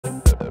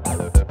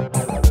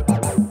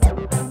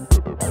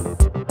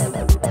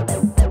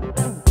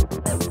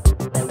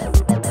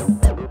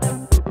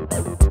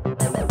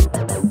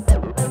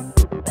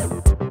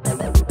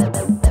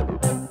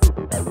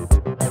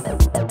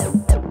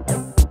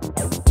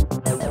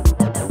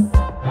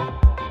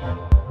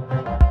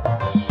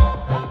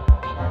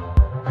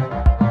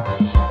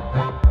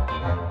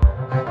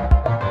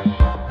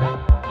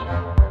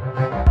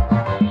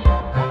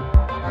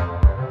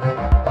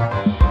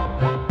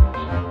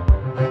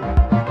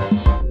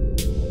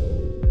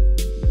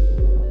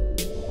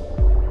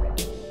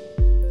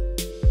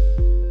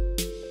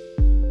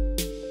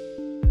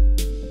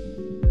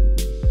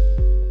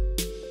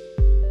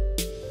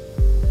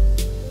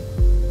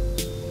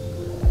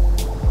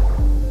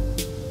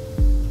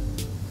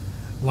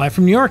Live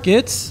from New York,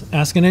 it's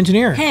Ask an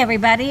Engineer. Hey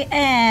everybody,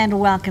 and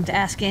welcome to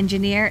Ask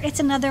Engineer.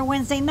 It's another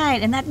Wednesday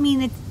night, and that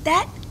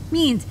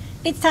means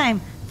it's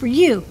time for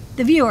you,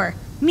 the viewer,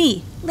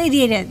 me,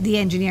 Lady Ada, the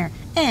engineer,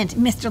 and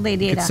Mr.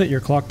 Lady You Ada. could set your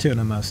clock tune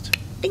almost.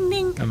 Ding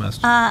ding.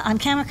 Almost. On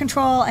camera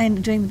control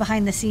and doing the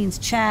behind the scenes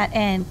chat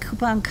and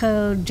coupon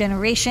code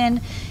generation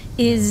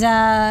is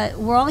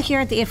we're all here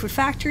at the Adafruit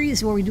factory. This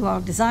is where we do all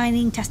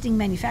designing, testing,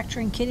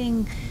 manufacturing,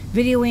 kitting,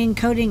 videoing,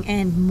 coding,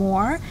 and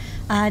more.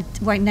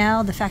 Right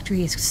now, the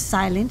factory is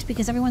silent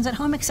because everyone's at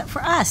home except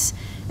for us.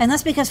 And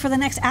that's because for the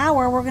next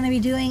hour, we're going to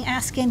be doing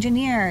Ask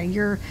Engineer,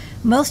 your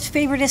most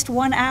favoritist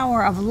 1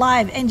 hour of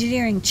live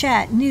engineering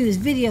chat, news,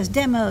 videos,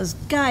 demos,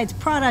 guides,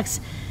 products,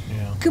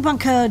 coupon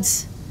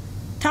codes,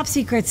 top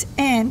secrets,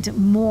 and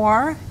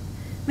more.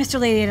 Mr.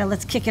 Lady Ada,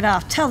 let's kick it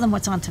off. Tell them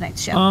what's on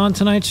tonight's show. On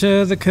tonight's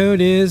show, the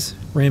code is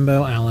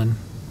Rainbow Allen.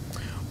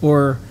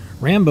 Or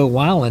Rambo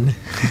Wallen.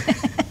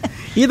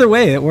 Either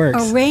way, it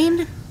works. A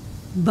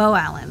Rainbow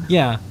Allen.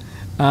 Yeah.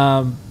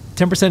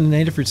 10% in the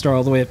Adafruit store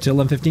all the way up to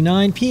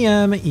 11:59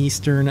 p.m.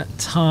 Eastern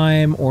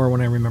Time, or when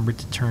I remember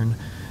to turn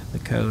the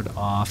code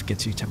off,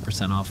 gets you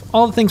 10% off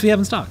all the things we have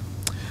in stock.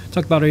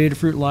 Talk about our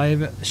Adafruit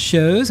live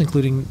shows,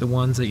 including the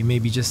ones that you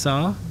maybe just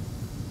saw.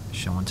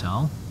 Show and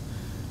tell.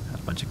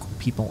 Had a bunch of cool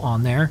people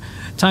on there.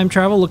 Time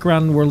travel, look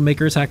around the world of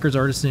makers, hackers,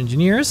 artists, and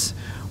engineers.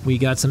 We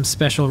got some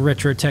special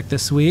retro tech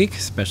this week.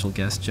 Special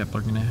guest Jeff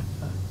are going to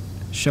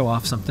show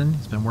off something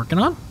he's been working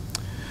on.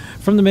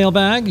 From the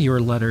mailbag, your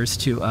letters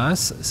to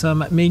us,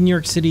 some Made in New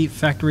York City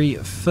factory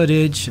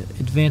footage,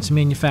 advanced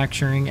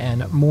manufacturing,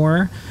 and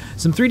more.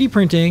 Some 3D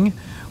printing.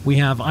 We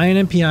have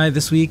INMPI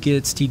this week.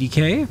 It's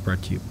TDK,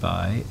 brought to you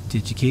by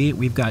DigiKey.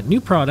 We've got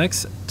new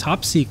products,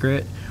 top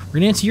secret. We're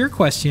going to answer your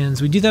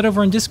questions. We do that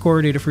over on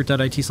Discord,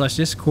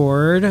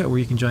 adafruit.it/Discord, where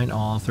you can join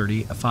all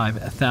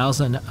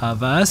 35,000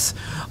 of us.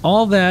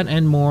 All that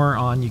and more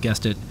on, you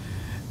guessed it,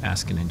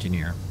 Ask an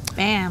Engineer.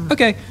 Bam.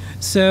 Okay,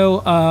 so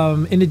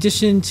in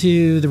addition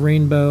to the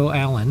Rainbow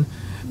Allen,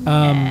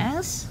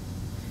 Yes.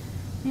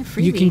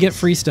 you can get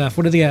free stuff.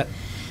 What do they get?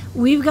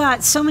 We've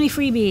got so many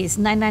freebies.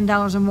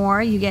 $99 or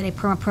more, you get a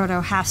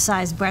PermaProto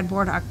half-size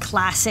breadboard, our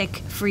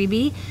classic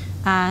freebie.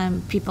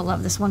 People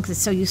love this one because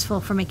it's so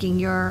useful for making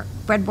your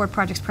breadboard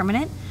projects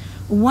permanent.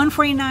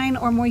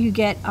 $149 or more, you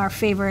get our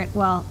favorite,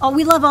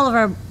 we love all of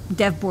our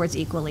dev boards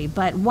equally,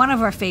 but one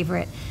of our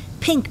favorite,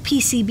 pink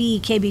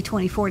PCB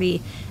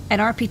KB2040, an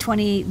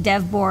RP20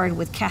 dev board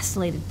with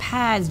castellated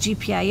pads,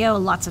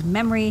 GPIO, lots of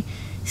memory,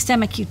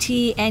 STEMMA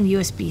QT, and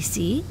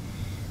USB-C.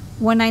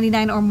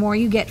 $199 or more,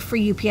 you get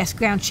free UPS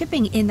ground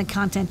shipping in the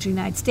continental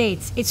United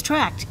States. It's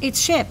tracked, it's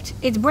shipped,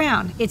 it's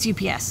brown, it's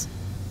UPS.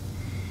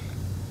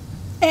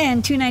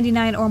 And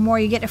 $299 or more,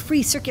 you get a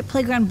free Circuit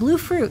Playground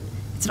Bluefruit.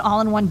 It's an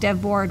all-in-one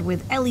dev board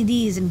with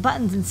LEDs and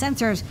buttons and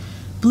sensors,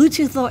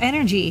 Bluetooth Low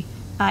Energy.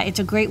 It's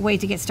a great way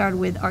to get started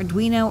with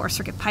Arduino or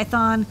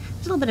CircuitPython.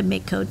 There's a little bit of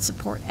MakeCode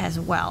support as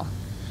well.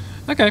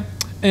 Okay,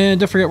 and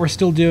don't forget we're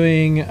still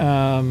doing,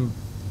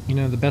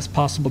 the best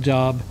possible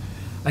job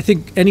I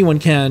think anyone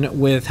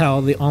can with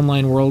how the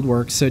online world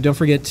works. So don't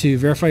forget to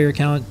verify your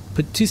account,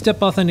 put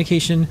two-step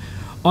authentication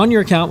on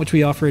your account, which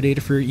we offer at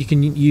Adafruit. You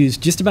can use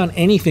just about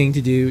anything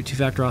to do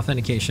two-factor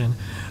authentication,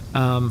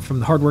 from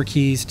the hardware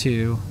keys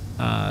to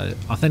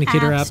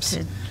authenticator apps.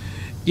 To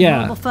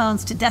mobile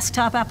phones to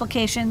desktop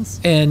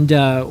applications. And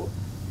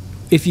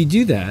if you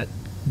do that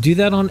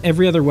on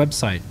every other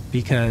website,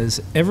 because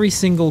every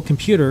single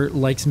computer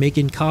likes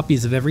making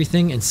copies of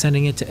everything and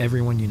sending it to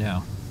everyone you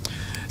know.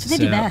 So they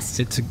do best.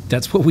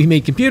 That's what we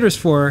made computers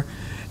for,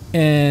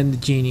 and the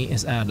genie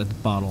is out of the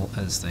bottle,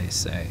 as they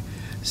say.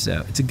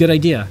 So it's a good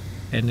idea,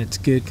 and it's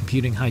good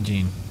computing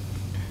hygiene.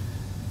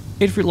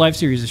 Adafruit Live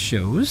series of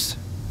shows.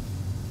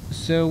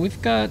 So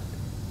we've got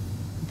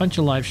a bunch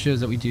of live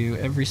shows that we do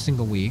every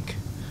single week.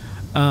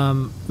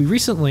 We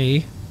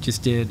recently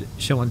just did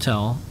show and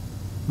tell.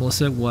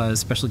 Melissa was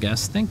special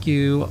guest. Thank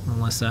you,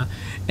 Melissa.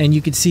 And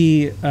you could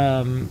see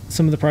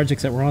some of the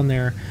projects that were on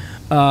there.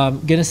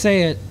 Gonna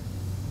say it.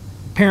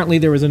 Apparently,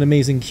 there was an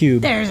amazing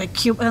cube. There's a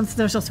cube.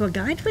 There's also a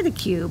guide for the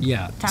cube.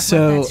 Yeah. Talk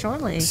about that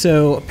shortly.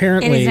 So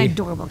apparently, it is an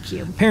adorable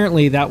cube.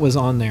 Apparently, that was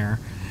on there,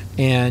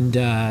 and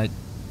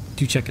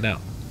do check it out.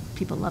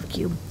 People love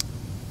cube.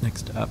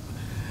 Next up.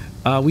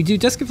 We do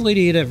Desk of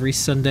Lady Ada every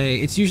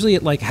Sunday. It's usually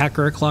at like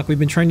hacker o'clock. We've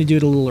been trying to do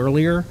it a little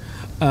earlier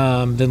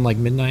than like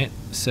midnight,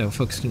 so more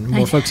folks can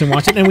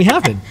watch it, and we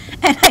have been.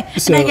 and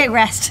I get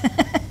rest.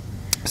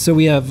 So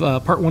we have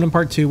part 1 and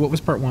part 2. What was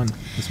part 1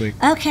 this week?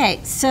 Okay,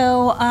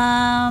 so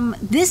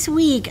this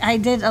week I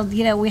did,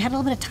 we had a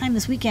little bit of time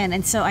this weekend,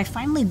 and so I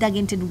finally dug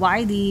into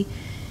why the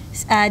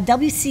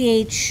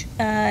WCH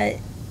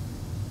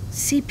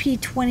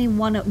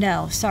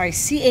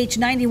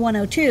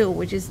CH9102,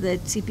 which is the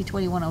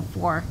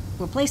CP2104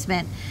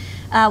 replacement,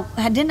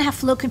 didn't have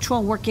flow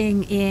control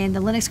working in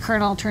the Linux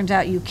kernel. Turns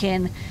out you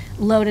can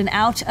load an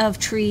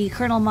out-of-tree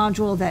kernel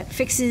module that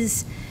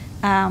fixes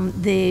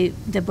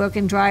the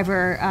broken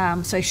driver.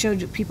 So I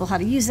showed people how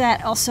to use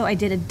that. Also, I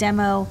did a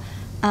demo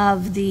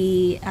of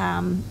the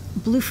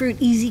Bluefruit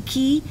Easy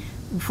Key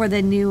for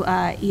the new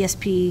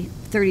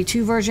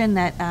ESP32 version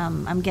that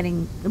I'm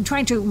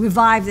trying to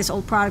revive this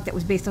old product that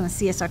was based on a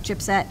CSR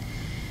chipset.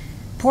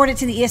 Poured it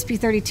to the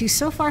ESP32.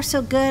 So far,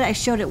 so good. I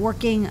showed it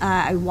working.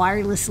 I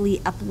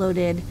wirelessly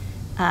uploaded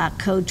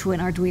code to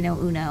an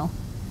Arduino Uno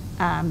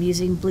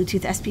using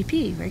Bluetooth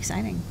SPP. Very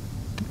exciting.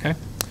 Okay.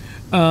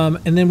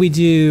 And then we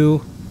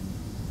do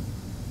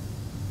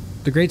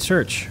the Great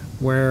Search,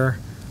 where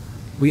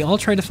we all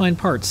try to find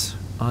parts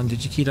on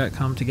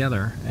digikey.com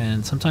together,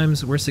 and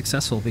sometimes we're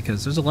successful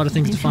because there's a lot of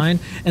things to find,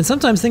 and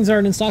sometimes things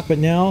aren't in stock, but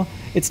now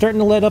it's starting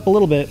to let up a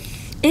little bit.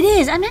 It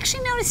is. I'm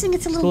actually noticing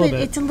it's a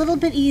little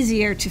bit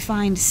easier to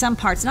find some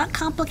parts, not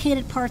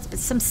complicated parts, but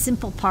some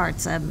simple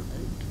parts,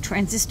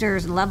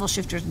 transistors and level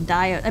shifters and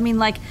diodes. I mean,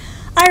 like,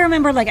 I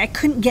remember, like, I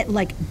couldn't get,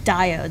 like,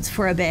 diodes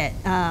for a bit,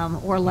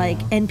 or, like,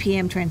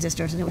 NPM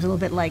transistors, and it was a little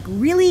bit like,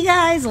 really,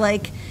 guys?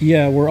 Like...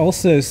 Yeah, we're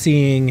also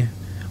seeing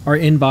our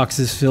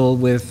inboxes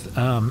filled with,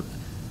 I'm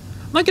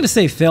not going to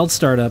say failed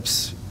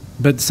startups,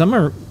 but some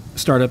are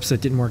startups that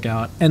didn't work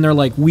out, and they're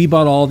like, we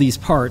bought all these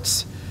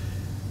parts,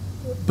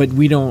 but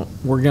we're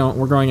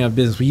going out of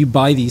business. Will you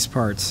buy these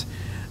parts?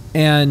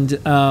 And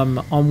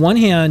on one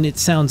hand, it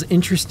sounds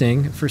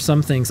interesting for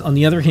some things. On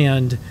the other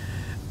hand,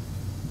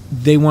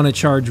 they want to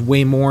charge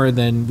way more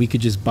than we could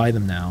just buy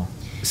them now.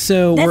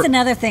 So that's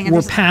another thing.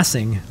 We're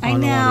passing. I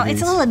on know a lot of it's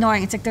these. a little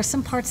annoying. It's like there's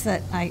some parts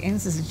that and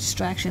this is a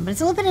distraction, but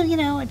it's a little bit of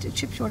a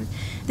chip shortage.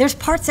 There's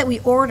parts that we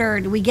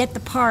ordered, we get the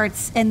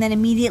parts, and then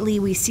immediately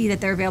we see that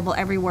they're available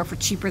everywhere for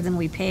cheaper than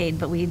we paid.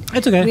 But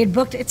it's okay. We had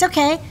booked. It's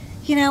okay.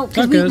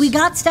 Because we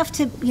got stuff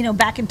to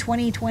back in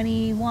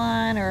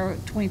 2021 or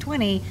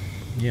 2020.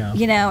 Yeah.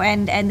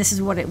 And this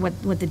is what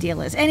the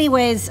deal is.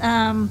 Anyways,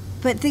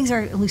 but things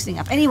are loosening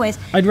up. Anyways,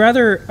 I'd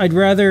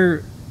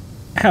rather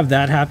have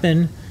that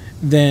happen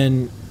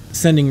than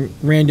sending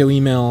rando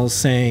emails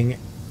saying,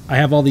 I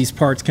have all these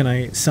parts, can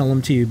I sell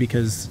them to you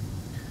because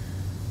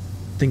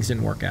things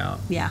didn't work out.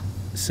 Yeah.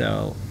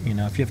 So,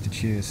 if you have to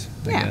choose,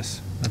 I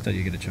guess. Not that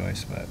you get a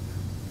choice, but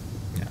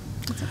yeah.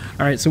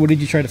 All right, so what did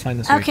you try to find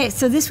this week? Okay,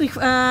 so this week,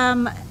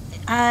 the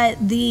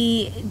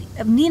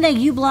Nina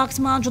U-Blocks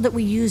module that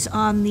we use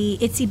on the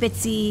Itsy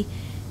Bitsy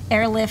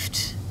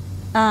Airlift,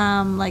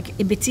 like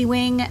Bitsy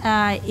Wing,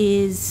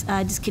 is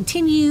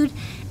discontinued.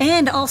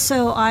 And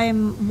also, I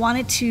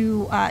wanted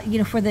to,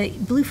 for the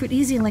Bluefruit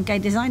Easy Link, I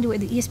designed it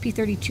with the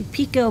ESP32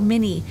 Pico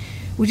Mini,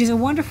 which is a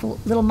wonderful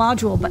little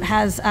module, but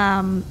has 8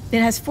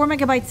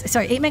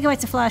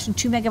 megabytes of flash and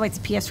 2 megabytes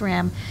of PS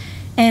RAM.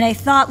 And I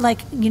thought,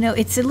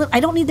 it's I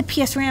don't need the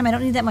PS RAM, I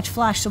don't need that much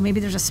flash, so maybe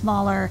there's a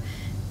smaller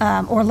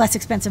or less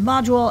expensive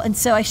module. And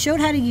so I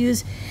showed how to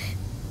use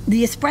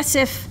the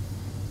Espressif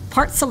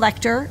part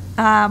selector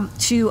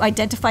to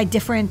identify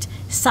different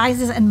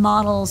sizes and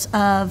models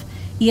of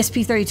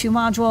ESP32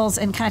 modules,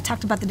 and kind of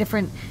talked about the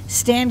different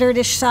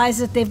standard-ish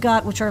sizes that they've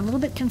got, which are a little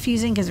bit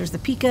confusing because there's the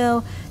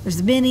Pico, there's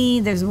the Mini,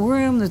 there's the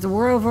Room, there's the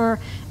Rover,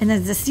 and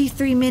there's the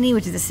C3 Mini,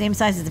 which is the same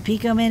size as the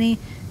Pico Mini.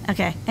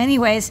 Okay,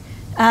 anyways,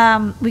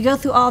 we go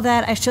through all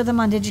that. I show them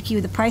on DigiKey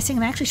with the pricing,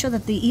 and I actually show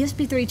that the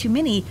ESP32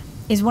 Mini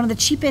is one of the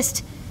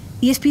cheapest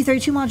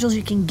ESP32 modules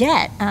you can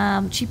get,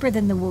 cheaper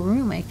than the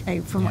Room,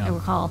 from what I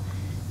recall.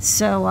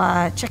 So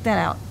check that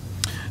out.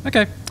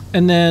 Okay,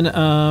 and then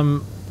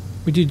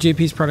we do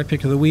JP's product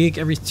pick of the week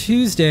every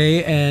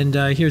Tuesday, and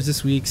here's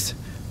this week's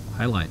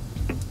highlight.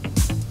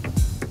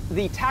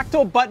 The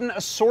tactile button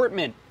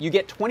assortment. You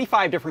get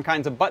 25 different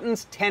kinds of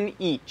buttons, 10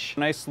 each.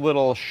 Nice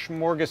little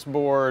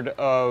smorgasbord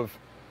of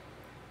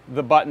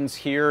the buttons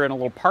here in a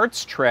little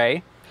parts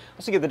tray.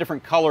 Also get the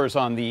different colors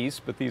on these,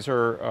 but these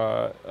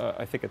are,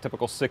 I think, a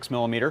typical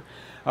 6mm.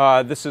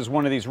 This is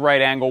one of these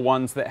right angle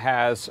ones that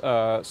has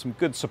some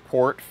good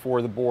support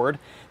for the board.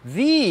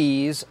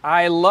 These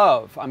I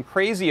love. I'm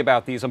crazy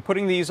about these. I'm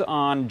putting these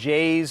on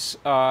Jay's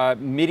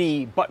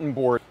MIDI button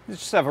board. These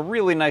just have a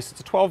really nice,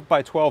 it's a 12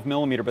 by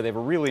 12mm, but they have a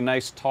really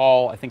nice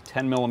tall, I think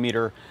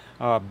 10mm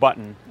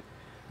button.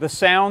 The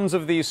sounds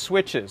of these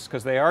switches,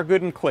 because they are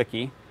good and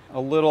clicky. A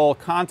little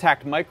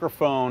contact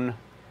microphone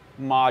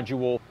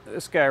module.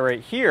 This guy right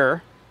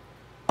here,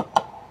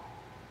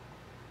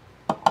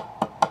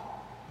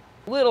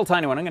 little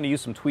tiny one. I'm going to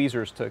use some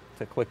tweezers to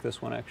click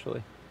this one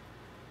actually.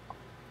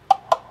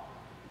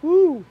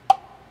 Woo!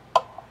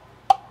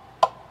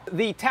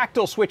 The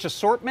tactile switch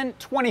assortment,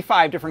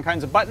 25 different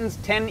kinds of buttons,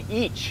 10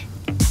 each.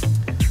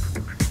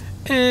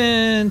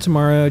 And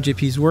tomorrow,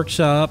 JP's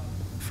workshop,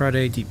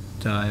 Friday deep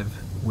dive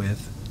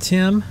with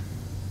Tim.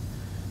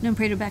 Noam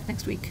Prater back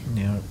next week.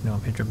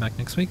 Noam Prater back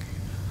next week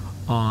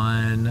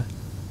on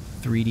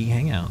 3D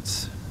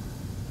Hangouts.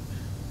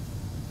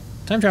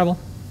 Time travel.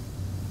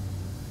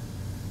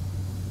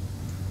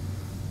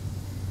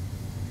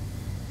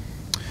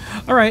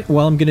 All right,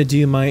 well, I'm going to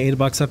do my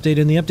AdaBox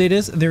update, and the update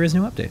is there is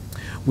no update.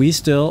 We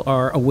still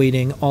are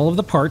awaiting all of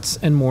the parts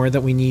and more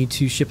that we need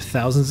to ship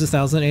thousands of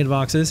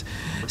AdaBoxes.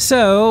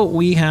 So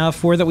we have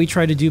 4 that we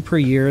try to do per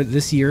year.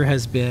 This year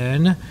has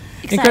been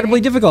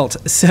incredibly difficult.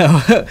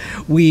 So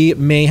we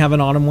may have an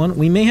autumn one.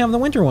 We may have the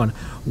winter one.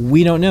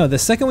 We don't know. The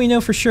second we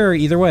know for sure,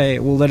 either way,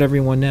 we'll let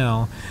everyone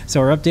know.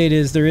 So our update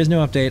is there is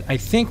no update. I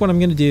think what I'm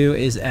going to do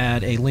is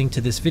add a link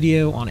to this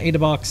video on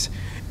AdaBox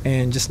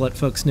and just let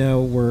folks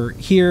know we're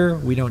here.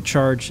 We don't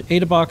charge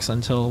AdaBox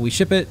until we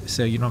ship it,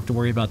 so you don't have to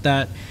worry about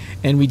that.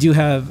 And we do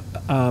have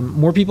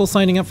more people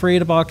signing up for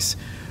AdaBox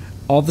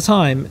all the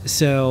time.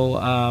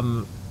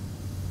 So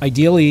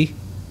ideally,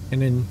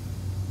 in an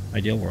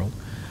ideal world,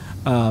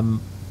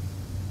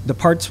 the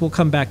parts will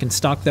come back in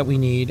stock that we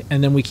need,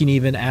 and then we can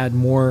even add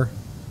more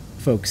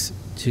folks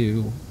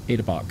to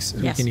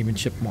AdaBox. Yes. We can even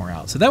ship more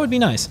out. So that would be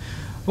nice,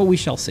 but we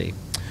shall see.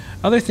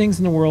 Other things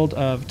in the world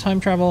of time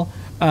travel,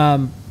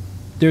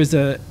 there's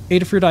a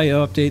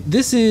Adafruit.io update.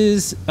 This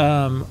is,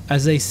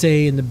 as they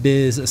say in the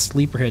biz, a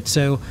sleeper hit.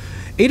 So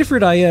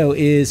Adafruit.io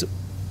is,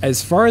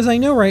 as far as I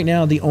know right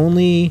now, the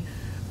only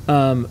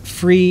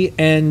free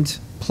and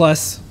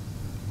plus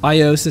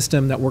I/O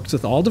system that works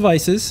with all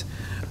devices,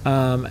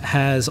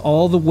 has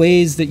all the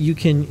ways that you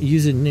can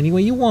use it in any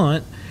way you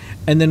want,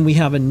 and then we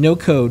have a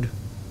no-code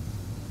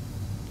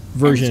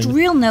version. And it's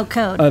real no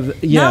code.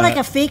 Not like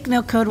a fake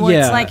no code where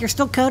it's like you're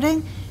still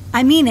coding.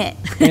 I mean it.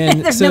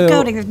 There's no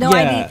coding. There's no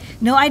ID,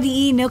 no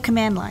IDE, no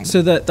command line.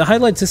 So the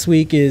highlights this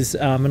week is,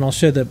 and I'll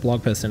show the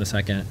blog post in a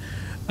second,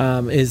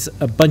 is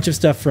a bunch of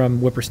stuff from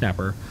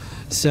Whippersnapper.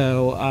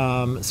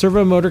 So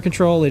servo motor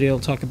control, Lydia will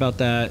talk about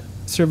that.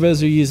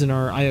 Servos are used in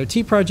our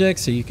IoT project,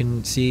 so you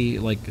can see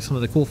like some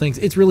of the cool things.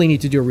 It's really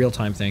neat to do a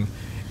real-time thing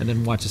and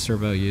then watch a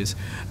servo use.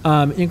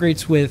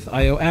 Integrates with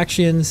I/O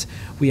actions.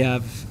 We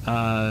have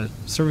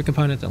servo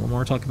component that Lamar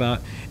will talk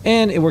about,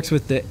 and it works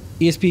with the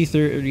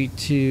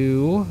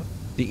ESP32,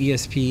 the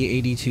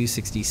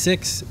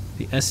ESP8266,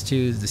 the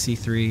S2, the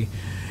C3,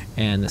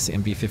 and this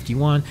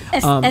MB51.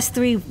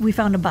 S3, we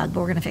found a bug,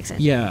 but we're going to fix it.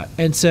 Yeah,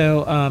 and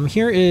so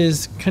here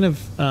is kind of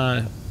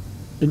an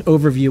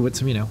overview with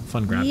some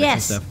fun graphics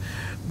and stuff.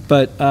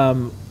 But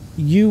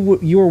you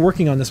were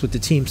working on this with the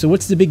team. So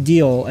what's the big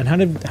deal, and how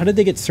did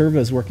they get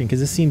servos working? Because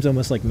this seems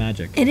almost like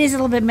magic. It is a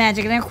little bit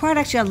magic, and it required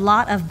actually a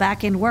lot of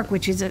back-end work,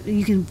 which is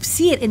you can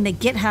see it in the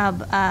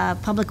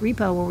GitHub public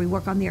repo where we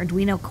work on the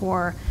Arduino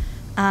Core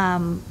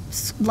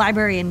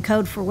library and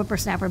code for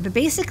Whippersnapper. But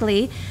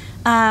basically,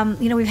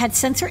 we've had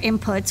sensor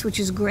inputs, which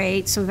is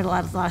great. So we've had a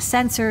lot of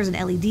sensors and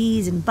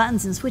LEDs and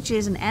buttons and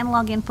switches and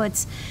analog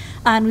inputs.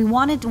 And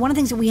one of the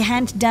things that we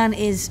hadn't done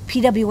is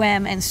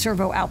PWM and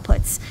servo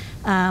outputs,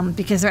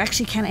 because they're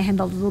actually kind of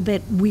handled a little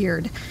bit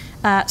weird.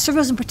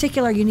 Servos in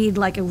particular, you need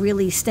like a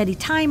really steady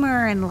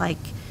timer and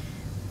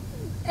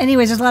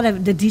anyways, there's a lot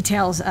of the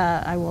details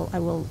I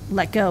will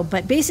let go.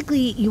 But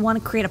basically, you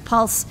want to create a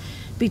pulse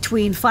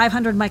between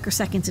 500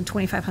 microseconds and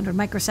 2500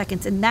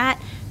 microseconds, and that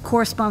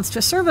corresponds to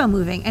a servo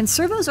moving. And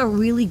servos are a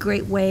really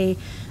great way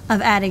of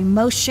adding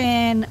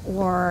motion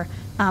or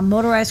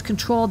motorized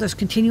control. There's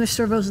continuous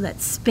servos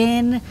that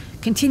spin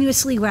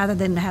continuously rather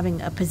than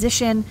having a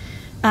position.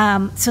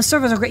 So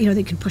servos are great.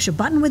 They can push a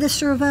button with a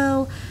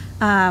servo.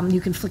 You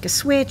can flick a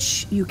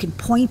switch. You can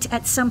point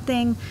at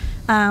something.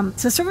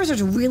 So servos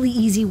are a really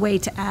easy way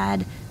to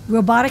add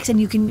robotics, and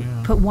you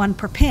can put one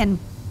per pin.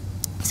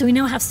 So we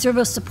now have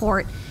servo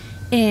support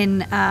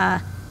in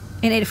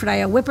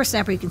Adafruit.io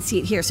Whippersnapper. You can see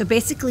it here. So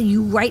basically,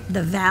 you write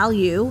the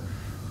value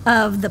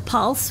of the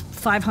pulse.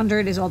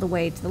 500 is all the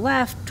way to the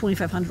left,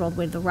 2500 all the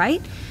way to the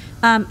right,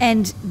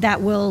 and that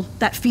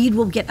feed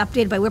will get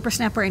updated by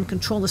Whippersnapper and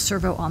control the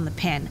servo on the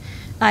pin.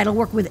 It'll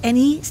work with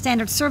any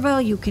standard servo.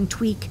 You can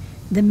tweak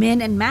the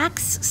min and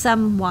max.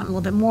 Some want a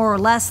little bit more or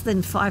less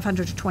than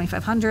 500 to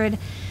 2500.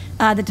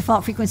 The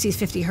default frequency is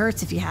 50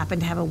 hertz. If you happen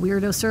to have a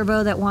weirdo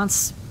servo that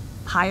wants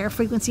higher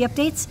frequency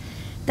updates,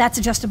 that's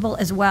adjustable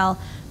as well.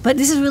 But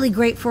this is really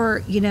great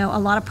for a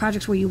lot of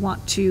projects where you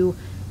want to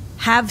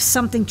have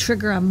something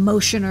trigger a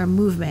motion or a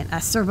movement. A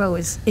servo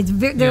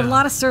there are a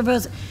lot of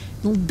servos,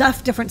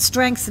 different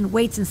strengths and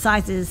weights and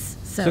sizes.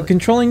 So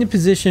controlling the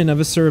position of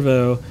a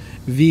servo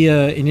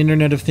via an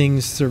Internet of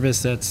Things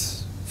service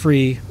that's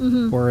free,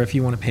 or if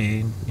you want to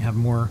pay, you have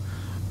more,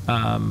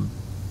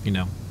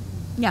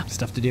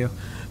 stuff to do.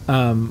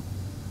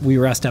 We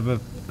were asked to have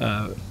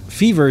a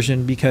fee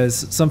version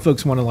because some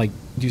folks want to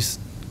do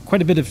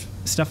quite a bit of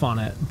stuff on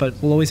it, but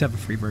we'll always have a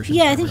free version.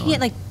 Yeah, I think you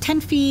get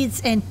 10 feeds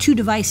and 2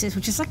 devices,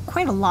 which is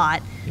quite a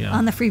lot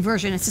on the free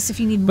version. It's just if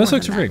you need more. Most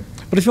folks are free,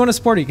 but if you want to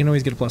support it, you can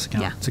always get a Plus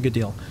account. Yeah. It's a good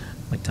deal,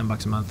 like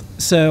 $10 a month.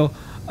 So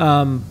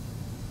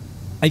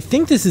I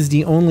think this is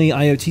the only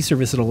IoT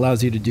service that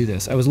allows you to do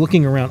this. I was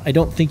looking around. I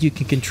don't think you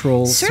can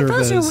control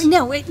servos.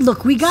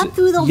 Look, we got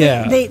through the.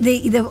 Yeah.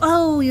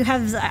 You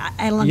have.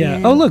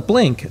 Yeah. Oh, look,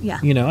 Blink.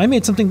 Yeah. I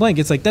made something Blink.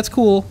 It's that's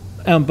cool,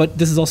 but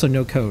this is also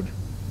no code.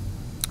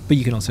 But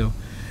you can also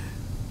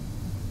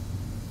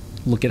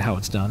look at how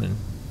it's done and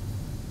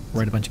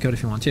write a bunch of code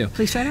if you want to.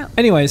 Please try it out.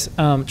 Anyways,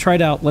 try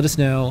it out. Let us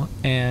know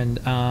and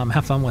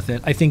have fun with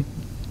it. I think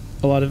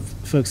a lot of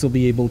folks will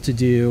be able to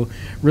do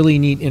really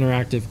neat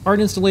interactive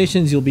art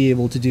installations. You'll be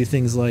able to do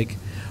things like,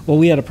 well,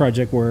 we had a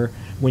project where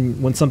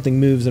when something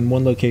moves in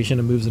one location,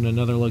 it moves in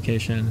another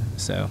location.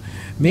 So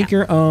make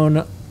your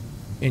own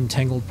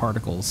entangled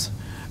particles.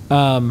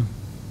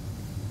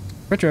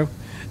 Retro.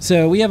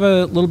 So we have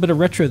a little bit of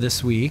retro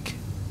this week.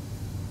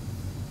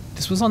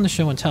 This was on the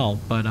show and tell,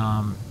 but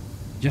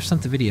Jeff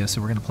sent the video,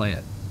 so we're going to play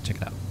it. Check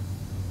it out.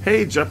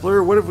 Hey,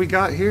 Jepler, what have we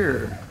got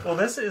here? Well,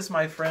 this is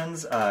my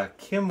friend's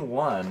Kim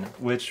 1,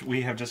 which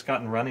we have just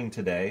gotten running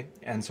today.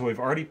 And so we've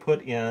already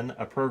put in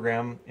a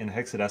program in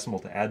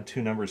hexadecimal to add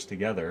two numbers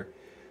together.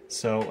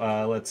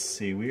 So let's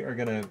see, we are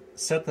going to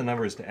set the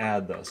numbers to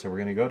add, though. So we're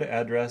going to go to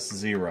address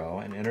 0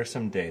 and enter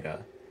some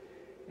data.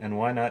 And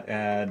why not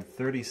add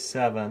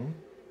 37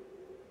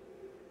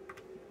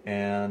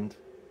 and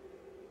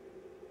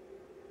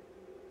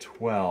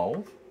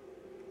 12.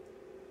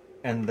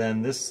 And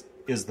then this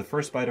is the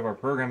first byte of our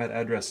program at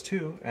address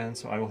 2, and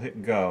so I will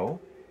hit go.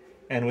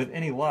 And with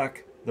any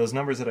luck, those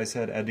numbers that I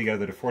said add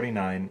together to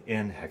 49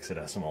 in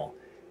hexadecimal.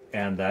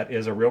 And that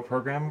is a real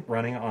program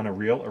running on a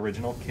real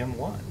original Kim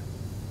 1.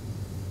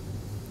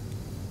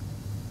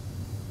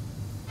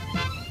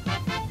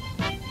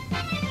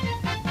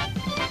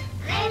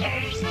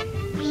 Letters.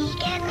 We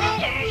get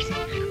letters.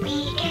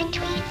 We get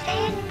tweets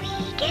and we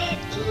get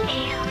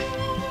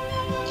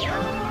emails.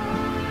 Your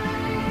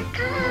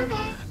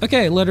comments.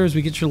 Okay, letters,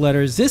 we get your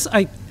letters. This,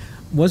 I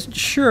wasn't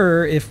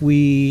sure if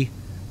we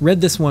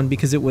read this one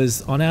because it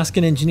was on Ask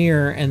an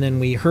Engineer and then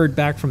we heard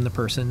back from the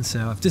person.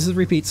 So if this is a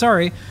repeat,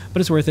 sorry, but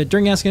it's worth it.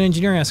 During Ask an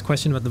Engineer, I asked a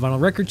question about the vinyl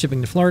record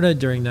shipping to Florida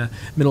during the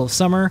middle of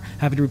summer.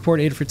 Happy to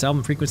report Adafruit's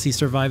album Frequency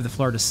survived the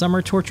Florida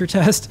summer torture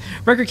test.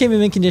 Record came in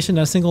mint condition,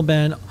 not a single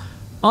bend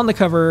on the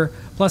cover,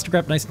 plastic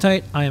wrap nice and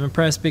tight. I am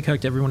impressed. Big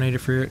hug to everyone at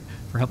Adafruit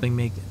for helping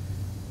make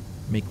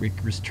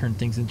Rickers turn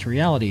things into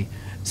reality.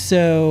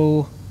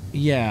 So,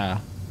 yeah.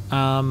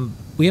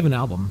 We have an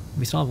album.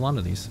 We still have a lot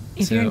of these.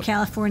 If you're in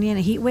California in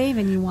a heat wave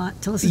and you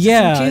want to listen to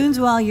Yeah. some tunes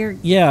while you're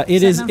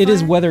it is setting on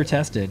fire, weather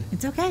tested.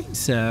 It's okay.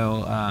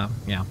 So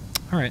yeah.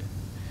 All right.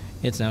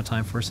 It's now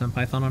time for some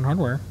Python on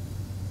hardware.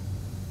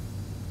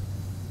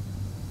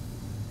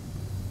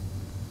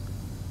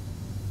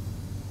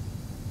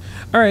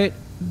 All right.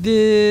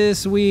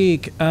 This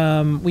week we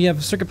have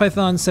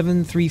CircuitPython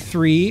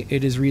 7.3.3.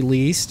 It is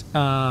released.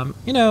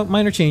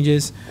 Minor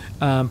changes.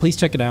 Please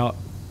check it out.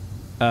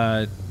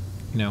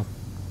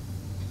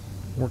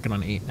 Working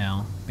on 8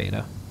 now,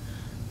 beta,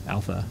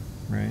 alpha,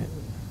 right?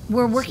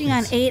 We're working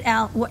on 8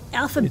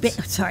 alpha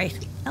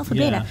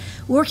beta.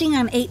 Working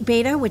on 8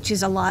 beta, which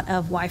is a lot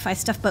of Wi-Fi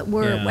stuff, but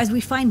as we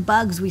find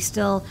bugs, we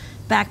still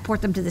backport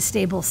them to the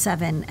stable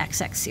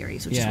 7XX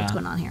series, which is what's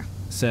going on here.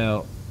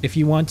 So if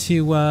you want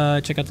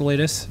to check out the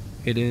latest,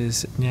 it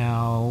is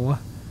now,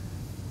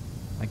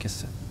 I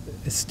guess,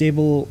 as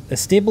stable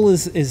as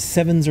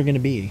 7s are going to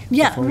be.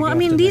 Yeah, well, I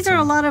mean, these are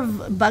a lot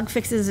of bug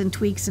fixes and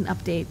tweaks and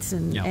updates,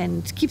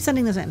 and keep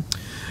sending those in.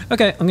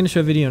 Okay, I'm going to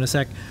show a video in a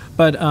sec,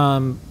 but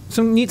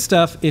some neat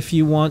stuff if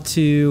you want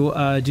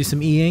to do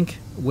some e-ink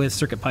with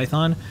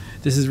CircuitPython.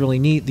 This is really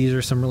neat. These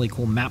are some really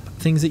cool map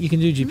things that you can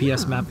do,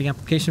 GPS mapping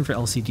application for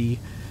LCD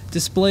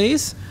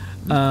displays.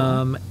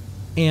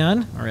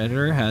 And our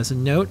editor has a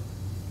note.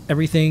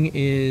 Everything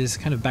is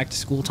kind of back to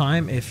school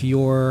time. If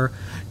you're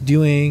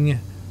doing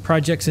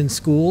projects in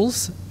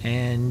schools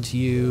and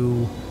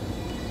you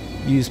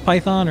use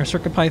Python or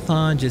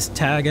CircuitPython, just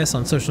tag us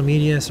on social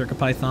media,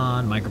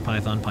 CircuitPython,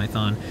 MicroPython,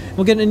 Python.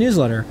 We'll get in a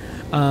newsletter.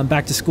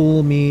 Back to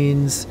school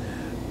means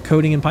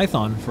coding in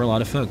Python for a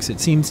lot of folks. It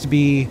seems to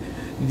be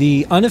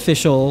the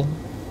unofficial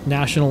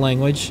national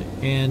language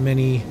in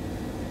many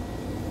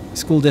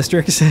school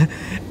districts.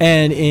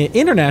 And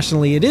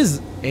internationally, it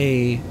is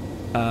a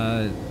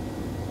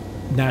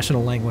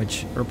national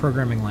language or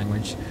programming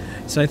language.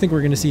 So I think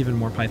we're going to see even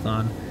more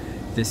Python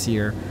this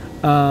year.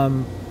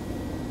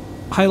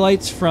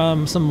 Highlights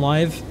from some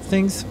live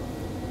things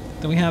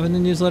that we have in the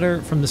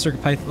newsletter from the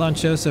CircuitPython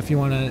show. So if you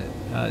want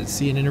to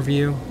see an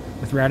interview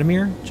with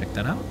Radomir, check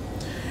that out.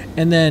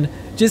 And then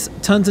just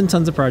tons and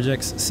tons of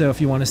projects. So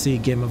if you want to see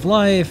Game of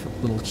Life,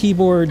 little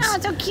keyboards. Oh,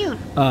 so cute.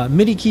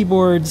 MIDI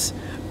keyboards.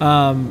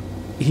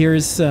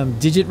 Here's some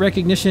digit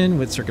recognition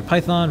with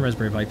CircuitPython,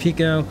 Raspberry Pi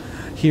Pico.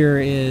 Here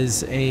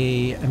is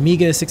a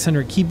Amiga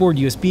 600 keyboard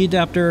USB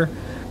adapter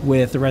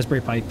with the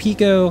Raspberry Pi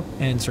Pico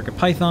and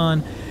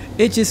CircuitPython.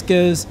 It just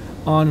goes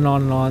on and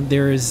on and on.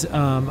 There is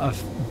a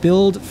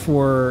build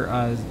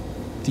for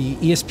the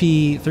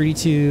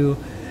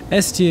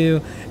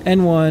ESP32S2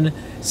 N1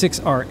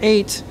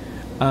 6R8.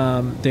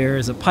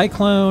 There's a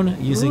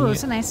PyClone using. Ooh,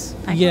 it's a nice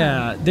PyClone.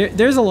 Yeah,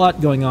 there's a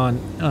lot going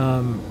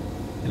on.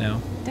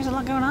 There's a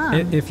lot going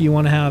on. If you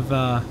want to have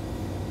a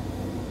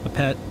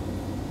pet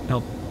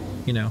help,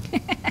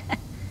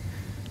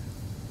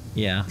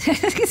 yeah.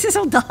 This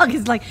whole dog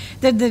is like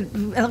the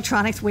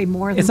electronics way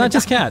more than It's not the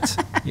just dog. cats.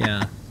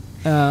 Yeah.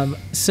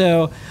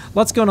 So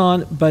lots going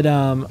on, but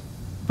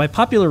by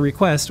popular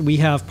request, we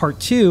have part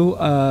 2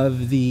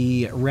 of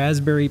the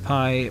Raspberry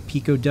Pi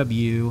Pico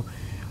W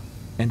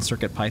and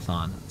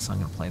CircuitPython. So I'm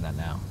going to play that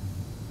now.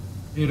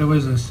 Ada, what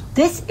is this?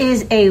 This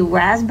is a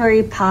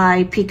Raspberry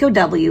Pi Pico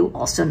W,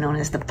 also known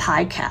as the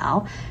Pi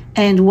Cow.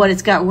 And what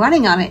it's got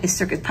running on it is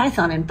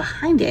CircuitPython, and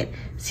behind it,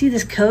 see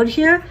this code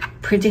here?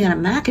 Printing on a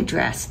MAC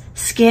address,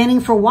 scanning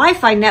for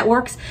Wi-Fi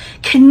networks,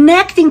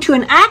 connecting to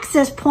an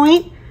access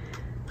point.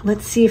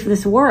 Let's see if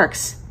this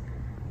works.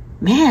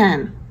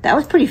 Man, that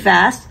was pretty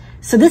fast.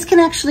 So this can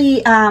actually,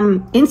 in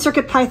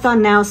CircuitPython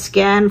now,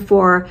 scan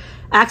for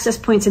access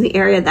points in the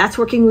area. That's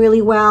working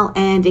really well,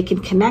 and it can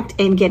connect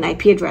and get an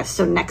IP address.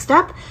 So next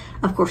up,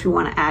 of course, we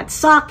want to add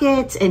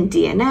sockets and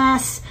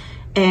DNS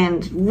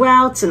and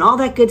routes and all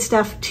that good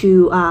stuff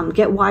to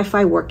get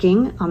Wi-Fi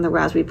working on the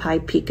Raspberry Pi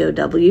Pico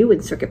W in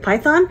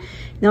CircuitPython.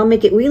 Now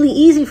make it really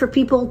easy for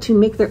people to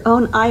make their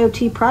own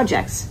IoT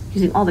projects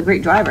using all the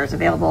great drivers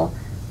available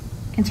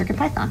in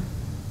CircuitPython.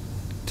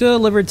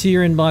 Delivered to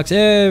your inbox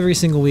every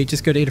single week.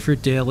 Just go to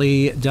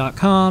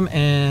adafruitdaily.com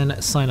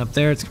and sign up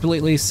there. It's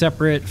completely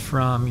separate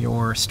from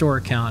your store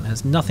account. It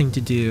has nothing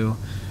to do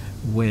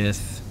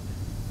with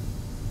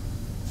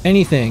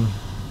anything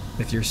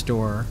with your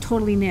store.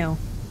 Totally new.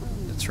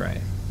 That's right.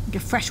 Like a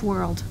fresh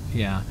world.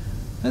 Yeah.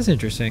 That's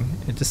interesting.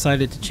 It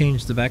decided to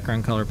change the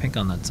background color pink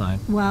on that side.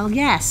 Well,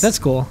 yes. That's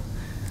cool.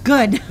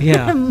 good.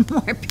 Yeah.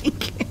 More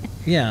pink.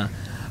 Yeah.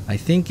 I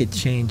think it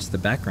changed the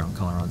background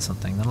color on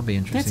something. That'll be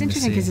interesting. That's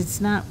interesting because to see.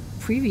 it's not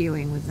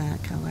previewing with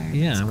that color.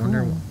 Yeah, That's I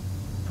wonder. cool.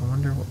 I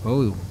wonder.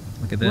 Oh,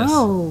 look at this.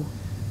 Whoa.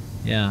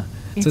 Yeah.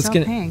 It's all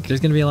gonna. pink.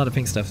 There's gonna be a lot of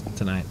pink stuff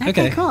tonight.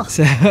 Okay, cool.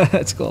 So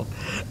that's cool.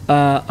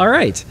 All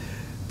right.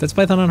 That's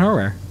Python on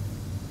hardware.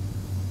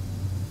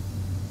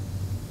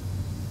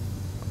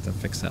 I'll have to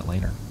fix that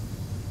later.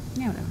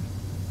 Yeah, whatever.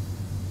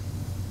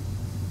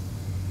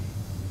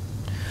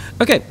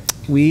 Okay.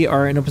 We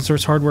are an open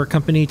source hardware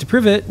company. To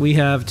prove it, we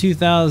have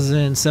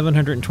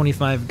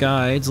 2,725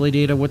 guides.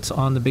 Lady Ada, what's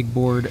on the big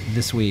board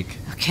this week?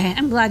 Okay,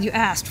 I'm glad you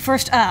asked.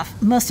 First off,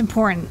 most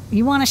important,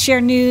 you want to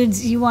share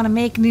nudes, you want to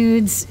make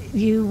nudes,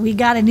 we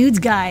got a nudes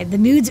guide. The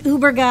Nudes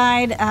Uber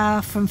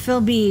guide from Phil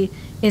B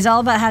is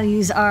all about how to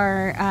use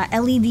our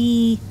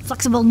LED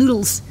flexible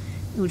noodles,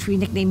 which we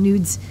nickname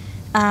nudes,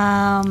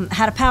 how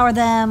to power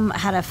them,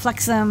 how to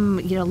flex them,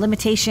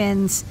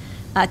 limitations,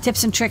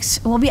 tips and tricks.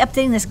 We'll be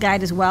updating this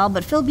guide as well,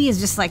 but Phil B is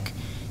just like,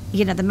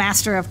 the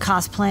master of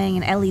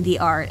cosplaying and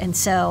LED art, and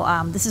so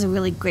this is a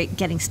really great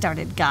getting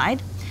started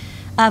guide.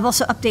 I've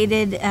also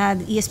updated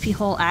the ESP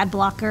Whole ad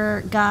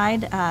blocker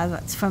guide.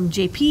 That's from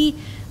JP.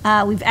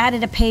 We've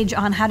added a page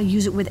on how to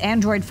use it with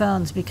Android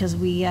phones because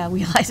we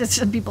realize that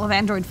some people have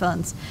Android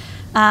phones.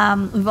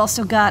 We've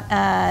also got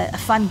a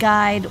fun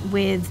guide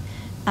with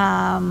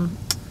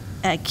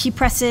key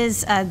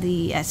presses,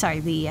 the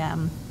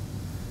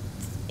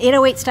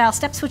 808 style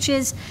step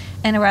switches,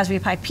 and a Raspberry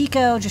Pi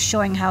Pico, just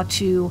showing how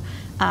to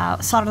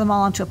solder them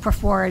all onto a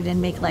perf board and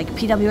make like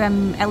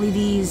PWM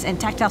LEDs and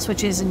tactile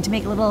switches, and to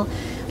make a little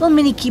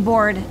mini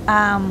keyboard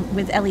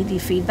with LED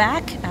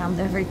feedback.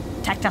 They're very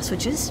tactile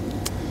switches.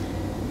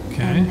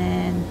 Okay. And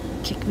then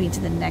kick me to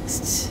the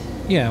next.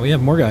 Yeah, we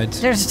have more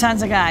guides. There's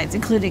tons of guides,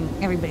 including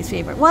everybody's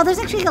favorite. Well, there's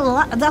actually a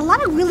lot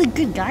of really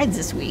good guides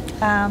this week.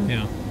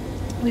 Yeah.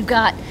 We've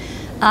got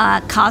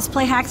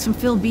cosplay hacks from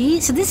Phil B.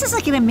 So this is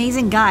like an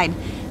amazing guide.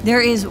 There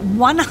is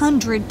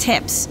 100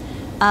 tips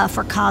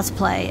for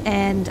cosplay,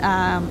 and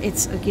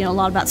it's a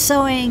lot about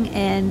sewing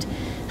and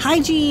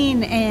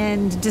hygiene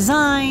and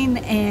design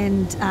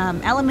and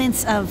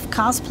elements of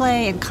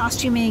cosplay and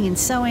costuming and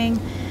sewing.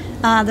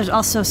 There's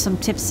also some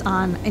tips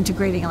on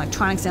integrating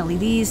electronics and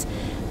LEDs.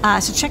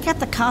 So check out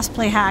the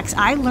cosplay hacks.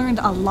 I learned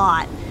a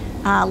lot.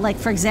 Like,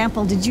 for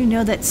example, did you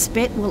know that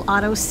Spit will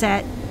auto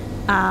set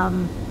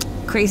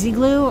crazy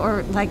glue?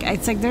 Or like,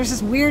 it's like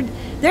there's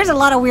a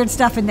lot of weird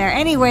stuff in there.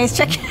 Anyways,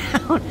 check it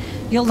out.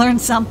 You'll learn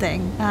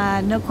something,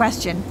 no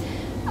question.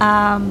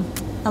 A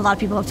lot of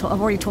people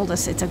have already told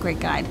us it's a great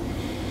guide.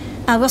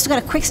 We also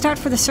got a quick start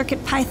for the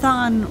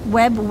CircuitPython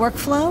web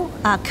workflow.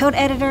 Code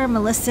editor,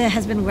 Melissa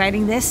has been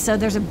writing this, so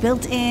there's a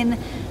built-in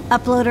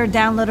uploader,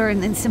 downloader,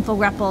 and simple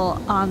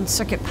REPL on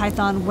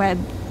CircuitPython web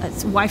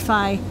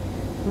Wi-Fi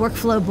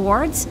workflow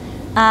boards.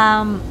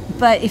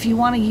 But if you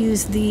want to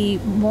use the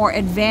more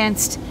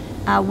advanced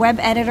web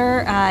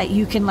editor,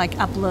 you can like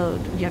upload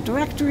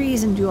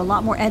directories and do a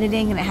lot more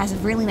editing, and it has a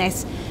really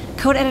nice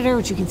code editor,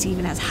 which you can see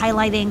even has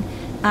highlighting.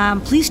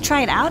 Please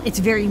try it out. It's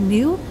very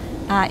new.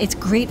 It's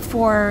great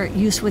for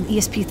use with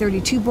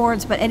ESP32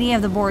 boards, but any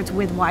of the boards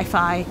with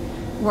Wi-Fi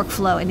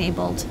workflow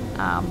enabled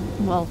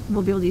will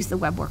be able to use the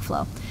web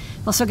workflow.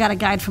 We've also got a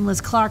guide from Liz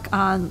Clark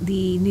on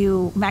the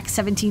new Mac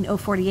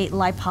 17048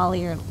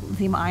 LiPoly or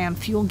lithium-ion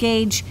fuel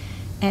gauge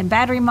and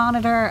battery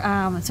monitor.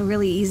 It's a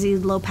really easy,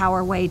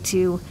 low-power way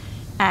to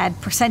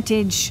add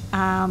percentage,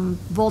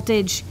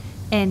 voltage,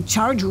 and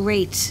charge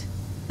rate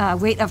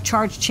of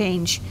charge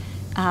change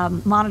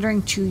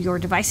monitoring to your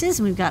devices.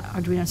 And we've got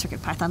Arduino and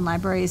CircuitPython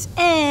libraries,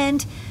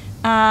 and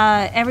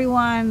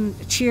everyone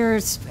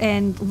cheers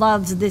and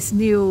loves this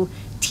new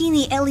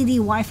teeny LED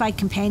Wi-Fi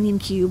companion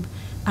cube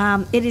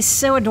It is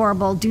so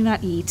adorable. Do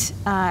not eat.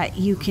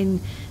 You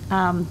can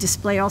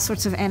display all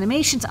sorts of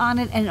animations on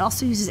it, and it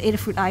also uses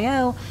Adafruit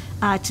I/O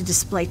to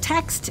display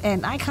text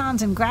and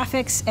icons and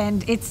graphics,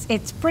 and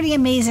it's pretty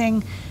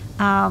amazing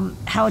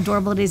how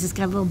adorable it is. It's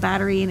got a little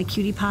battery and a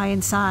cutie pie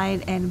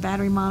inside and a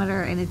battery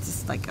monitor, and it's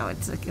just like,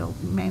 it's like a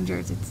manager.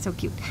 It's so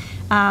cute.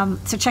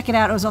 So check it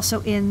out. It was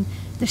also in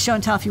the show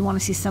and tell if you want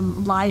to see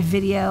some live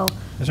video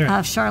That's right.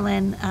 of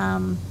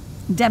Charlene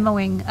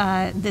demoing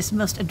this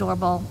most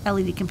adorable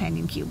LED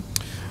companion cube.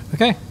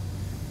 Okay,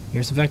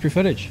 here's some factory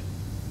footage.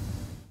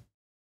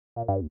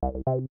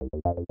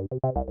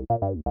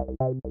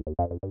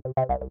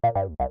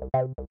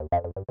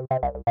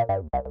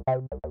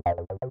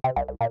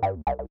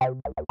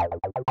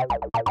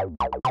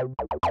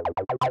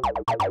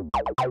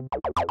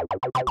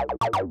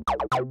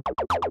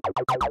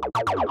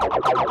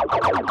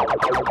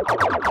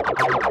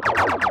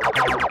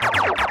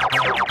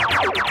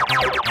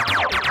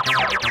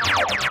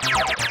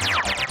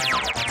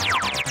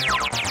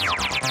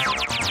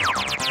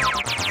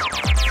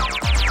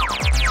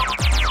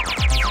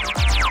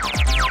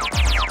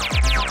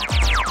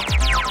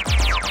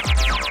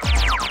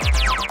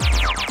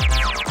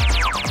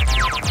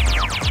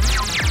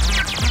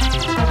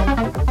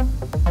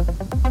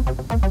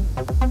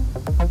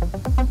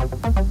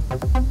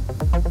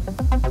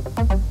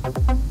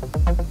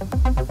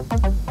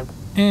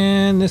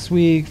 And this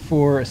week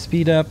for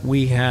Speed Up,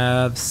 we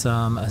have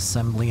some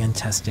assembly and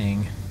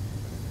testing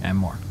and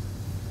more.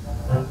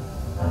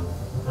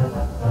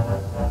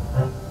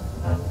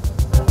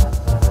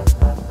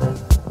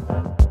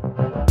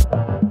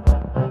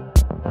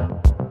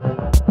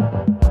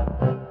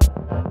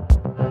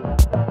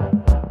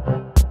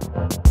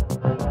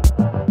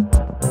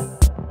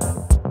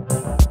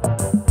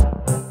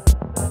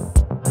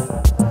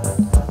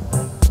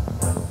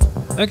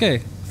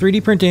 Okay,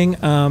 3D printing.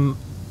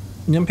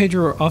 NumPager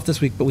are off this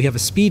week, but we have a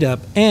speed up,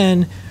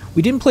 and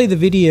we didn't play the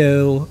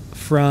video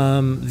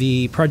from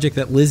the project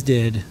that Liz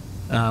did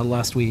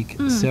last week.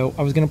 So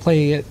I was going to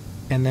play it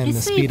and then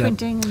the speed up.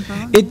 Printing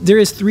involved? There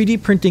is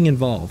 3D printing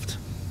involved,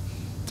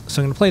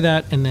 so I'm going to play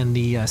that, and then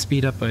the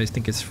speed up I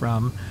think is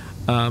from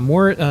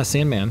more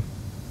Sandman.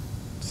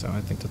 So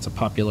I think that's a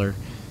popular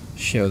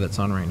show that's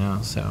on right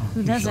now. So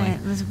Who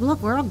doesn't?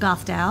 Look, we're all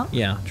goughed out.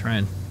 Yeah,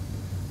 trying.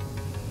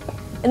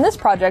 In this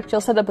project,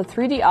 you'll set up a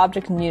 3D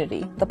object in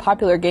Unity, the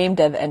popular game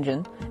dev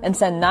engine, and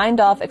send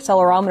 9DOF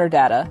accelerometer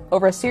data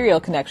over a serial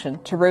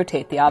connection to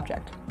rotate the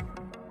object.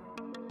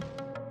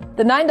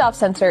 The 9DOF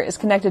sensor is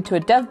connected to a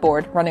dev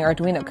board running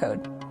Arduino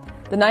code.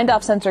 The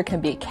 9DOF sensor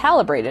can be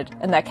calibrated,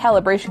 and that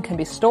calibration can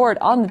be stored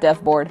on the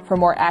dev board for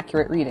more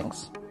accurate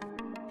readings.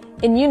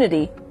 In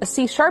Unity, a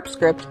C#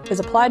 script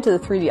is applied to the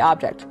 3D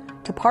object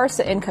to parse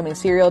the incoming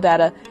serial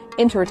data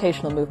into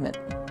rotational movement.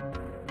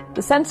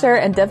 The sensor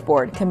and dev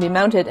board can be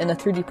mounted in a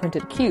 3D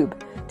printed cube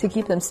to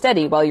keep them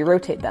steady while you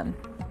rotate them.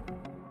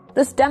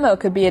 This demo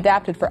could be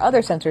adapted for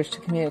other sensors to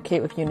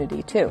communicate with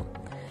Unity too.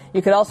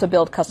 You could also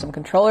build custom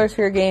controllers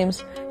for your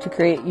games to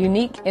create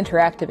unique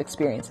interactive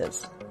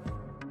experiences.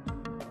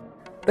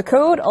 The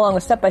code, along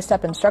with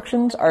step-by-step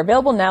instructions, are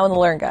available now in the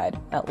Learn Guide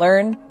at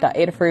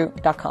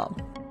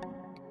learn.adafruit.com.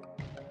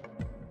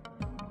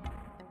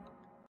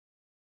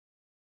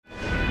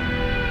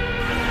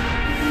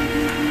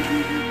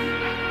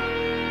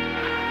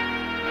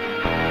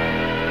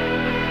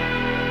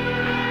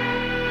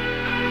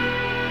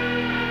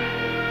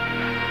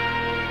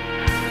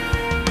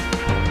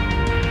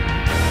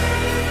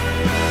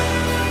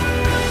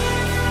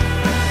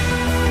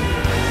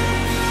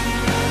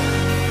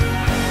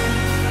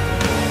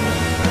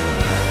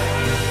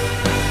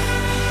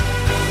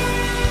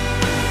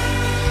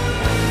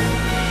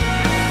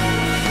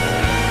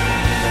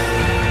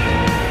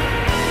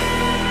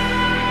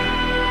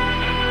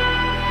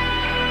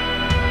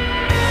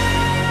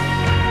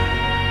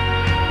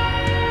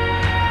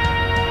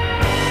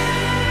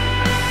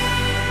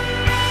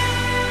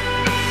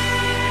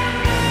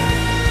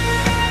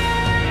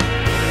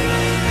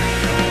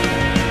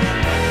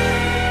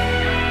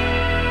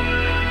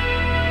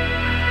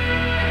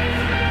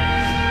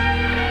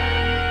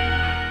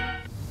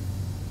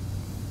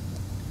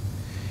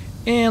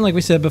 And like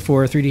we said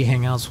before, 3D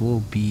Hangouts will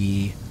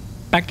be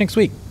back next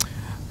week.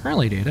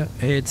 Currently, Data,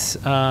 it's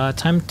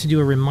time to do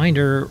a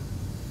reminder.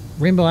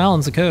 Rainbow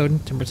Allen's the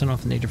code, 10%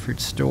 off the Adafruit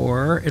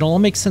store. It'll all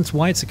make sense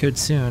why it's a code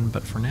soon,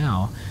 but for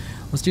now,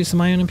 let's do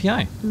some Eye on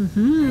MPI.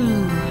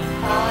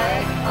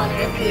 Eye on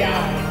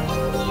MPI.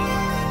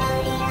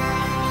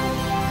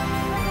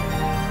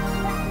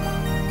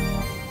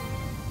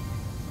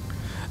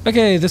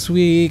 Okay, this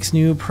week's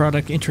new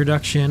product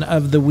introduction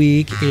of the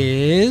week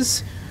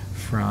is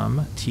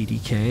from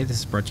TDK. This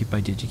is brought to you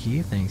by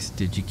DigiKey. Thanks,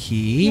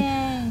 DigiKey.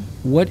 Yay.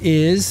 What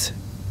is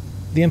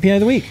the MPI of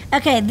the week?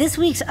 Okay, this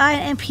week's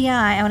MPI,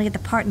 I want to get the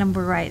part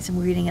number right, so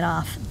I'm reading it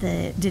off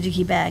the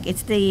DigiKey bag.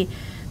 It's the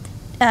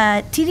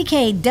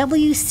TDK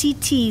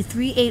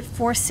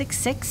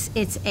WCT38466.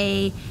 It's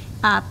a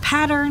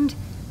patterned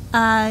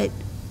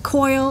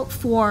coil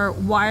for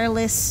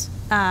wireless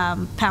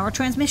power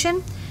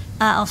transmission.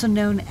 also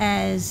known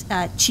as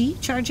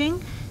Qi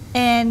charging.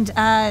 And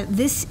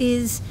this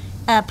is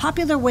a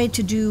popular way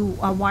to do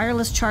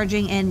wireless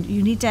charging, and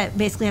you need to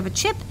basically have a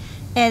chip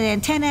and an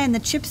antenna, and the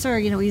chips are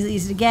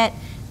easy to get,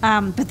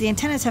 but the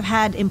antennas have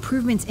had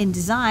improvements in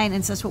design,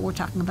 and so that's what we're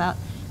talking about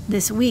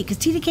this week, because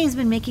TDK has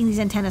been making these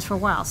antennas for a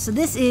while. So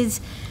this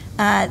is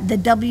the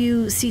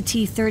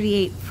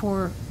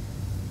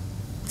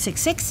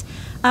WCT38466.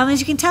 As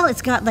you can tell,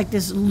 it's got like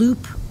this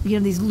loop,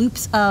 these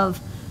loops of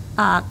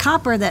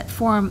copper that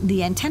form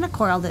the antenna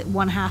coil, that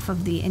one half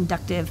of the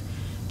inductive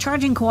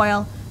charging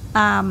coil,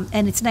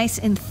 and it's nice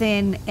and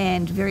thin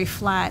and very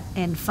flat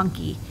and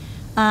funky.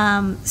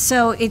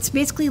 So it's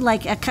basically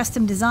like a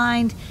custom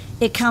designed.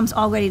 It comes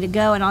all ready to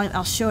go, and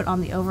I'll show it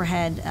on the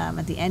overhead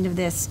at the end of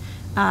this.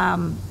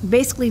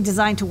 Basically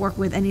designed to work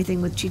with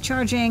anything with Qi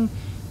charging,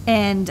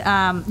 and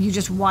you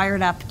just wire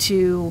it up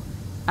to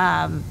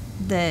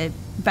the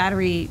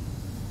battery,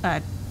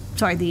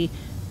 the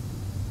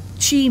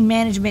Qi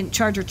management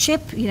charger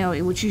chip,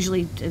 which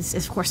usually is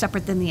of course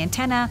separate than the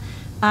antenna,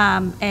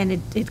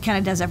 and it kind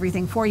of does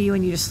everything for you,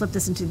 and you just slip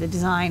this into the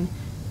design,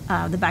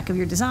 the back of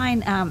your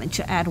design, and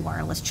to add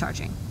wireless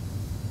charging.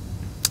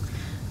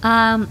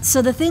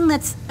 So the thing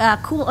that's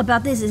cool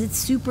about this is it's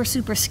super,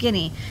 super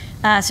skinny.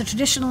 So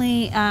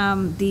traditionally,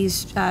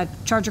 these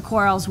charger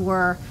coils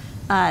were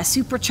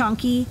super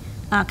chunky,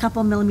 a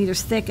couple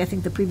millimeters thick. I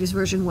think the previous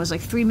version was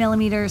like 3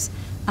 millimeters.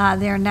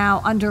 They're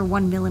now under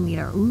 1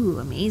 millimeter. Ooh,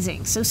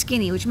 amazing. So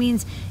skinny, which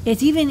means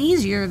it's even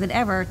easier than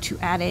ever to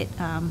add it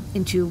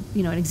into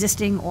an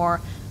existing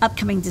or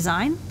upcoming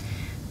design.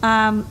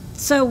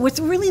 So what's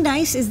really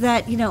nice is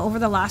that, over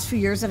the last few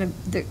years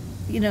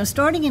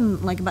starting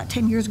in like about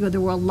 10 years ago,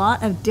 there were a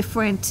lot of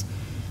different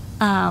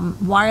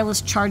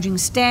wireless charging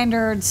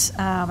standards.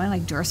 I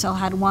like Duracell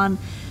had one,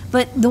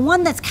 but the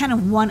one that's kind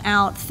of won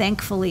out,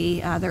 thankfully,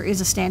 there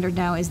is a standard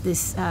now, is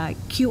this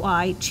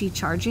QI Qi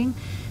charging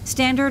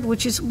standard,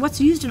 which is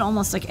what's used in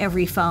almost like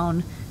every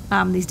phone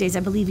these days. I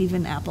believe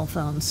even Apple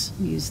phones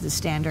use this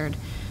standard,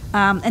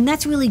 and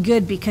that's really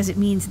good because it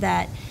means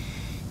that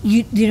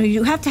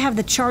you have to have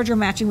the charger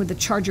matching with the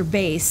charger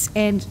base.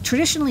 And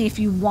traditionally, if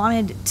you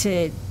wanted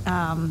to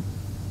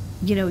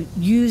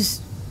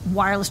use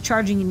wireless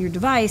charging in your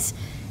device,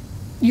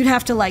 you'd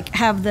have to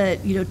have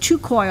the 2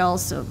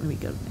 coils. So let me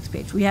go to the next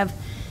page. We have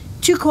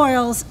 2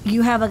 coils.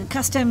 You have a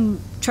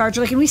custom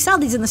charger, and we sell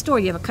these in the store.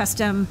 You have a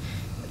custom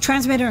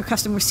transmitter, a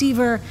custom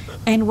receiver,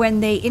 and when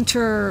they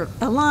enter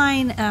a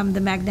line, the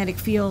magnetic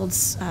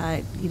fields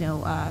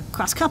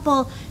cross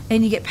couple,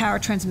 and you get power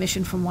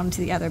transmission from one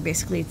to the other.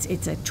 Basically,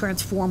 it's a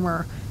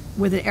transformer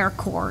with an air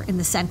core in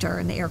the center,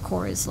 and the air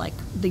core is like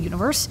the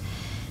universe.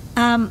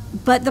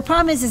 But the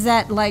problem is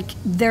that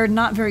they're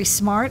not very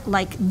smart.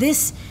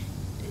 This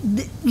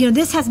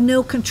has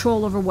no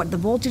control over what the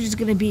voltage is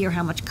going to be or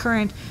how much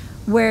current.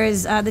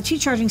 Whereas the Qi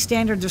charging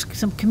standard, there's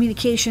some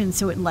communication,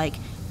 so it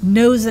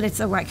knows that it's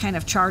the right kind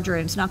of charger,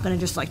 and it's not going to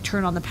just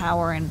turn on the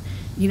power. And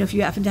if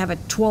you happen to have a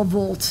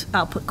 12-volt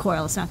output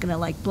coil, it's not going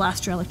to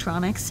blast your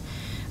electronics.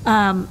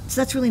 So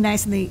that's really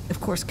nice, and they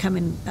of course come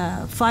in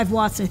 5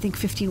 watts, and I think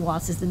 15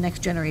 watts is the next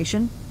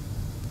generation.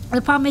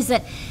 The problem is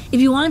that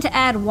if you wanted to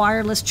add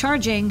wireless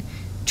charging,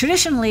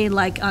 traditionally,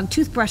 like on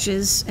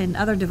toothbrushes and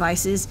other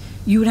devices,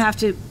 you would have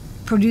to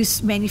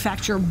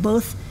manufacture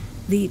both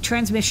the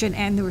transmission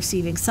and the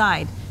receiving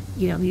side,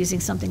 using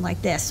something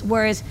like this.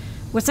 Whereas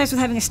what's nice with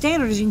having a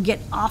standard is you can get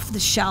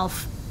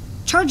off-the-shelf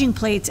charging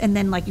plates, and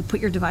then you put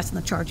your device on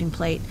the charging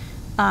plate,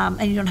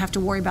 and you don't have to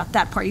worry about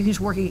that part. You can just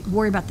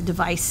worry about the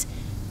device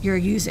you're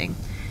using.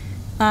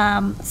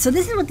 So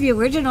this is what the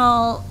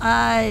original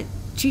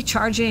Qi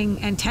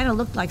charging antenna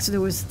looked like. So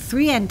there was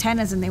 3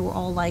 antennas, and they were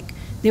all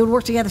they would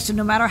work together. So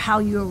no matter how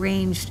you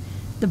arranged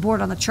the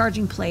board on the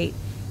charging plate,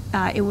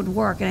 it would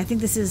work. And I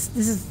think this is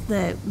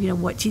the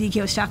what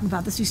TDK was talking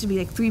about. This used to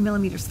be 3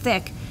 millimeters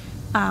thick.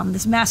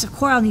 This massive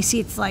coil, and you see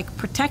it's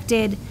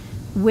protected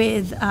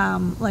with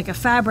a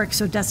fabric,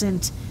 so it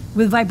doesn't,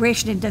 with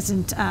vibration, it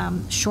doesn't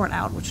short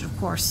out, which of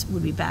course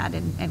would be bad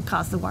and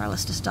cause the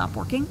wireless to stop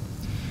working.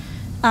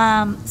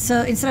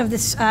 So instead of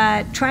this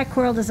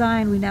tri-coil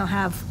design, we now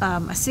have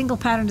a single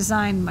pattern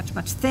design, much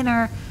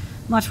thinner,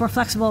 much more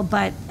flexible,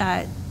 but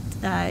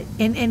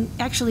and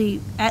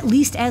actually at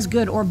least as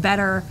good or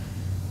better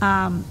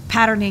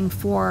patterning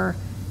for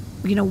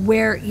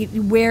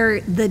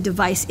where the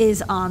device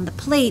is on the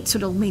plate, so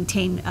it'll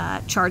maintain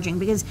charging.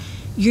 Because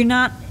you're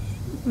not,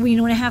 when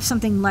you have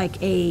something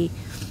like a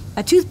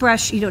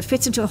toothbrush, it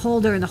fits into a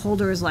holder, and the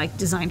holder is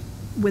designed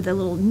with a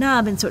little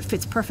nub, and so it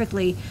fits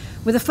perfectly.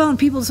 With a phone,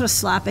 people sort of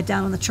slap it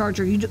down on the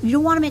charger. You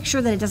want to make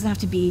sure that it doesn't have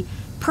to be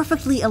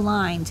perfectly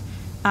aligned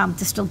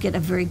to still get a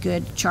very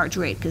good charge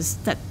rate, because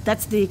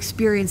that's the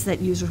experience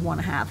that users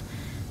want to have.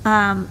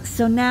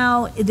 So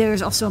now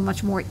there's also a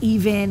much more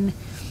even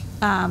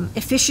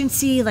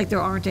efficiency.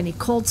 There aren't any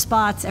cold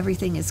spots.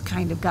 Everything is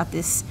kind of got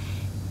this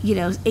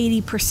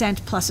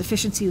 80% plus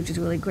efficiency, which is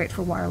really great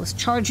for wireless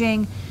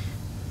charging.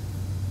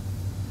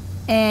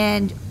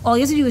 And all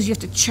you have to do is you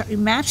have to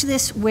match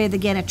this with,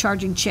 again, a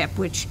charging chip,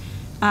 which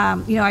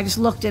I just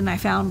looked and I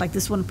found like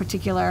this one in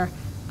particular.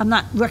 I'm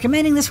not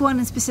recommending this one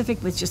in specific,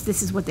 but it's just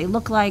this is what they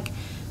look like.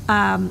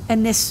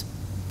 And this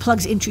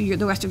plugs into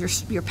the rest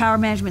of your power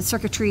management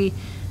circuitry,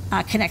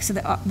 connects to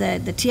the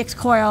TX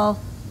coil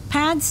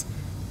pads,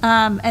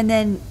 and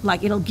then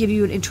like it'll give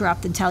you an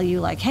interrupt and tell you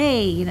like,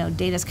 hey,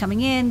 data's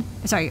coming in.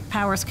 Sorry,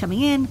 power's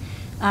coming in.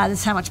 This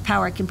is how much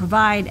power it can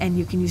provide, and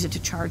you can use it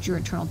to charge your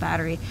internal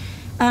battery.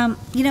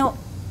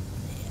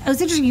 It was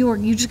interesting.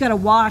 You just got to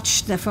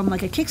watch from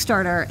like a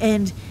Kickstarter,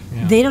 and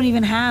they don't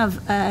even have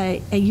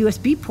a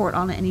USB port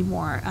on it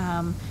anymore.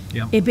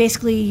 It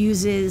basically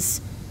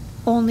uses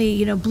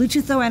only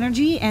Bluetooth Low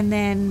Energy, and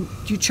then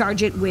you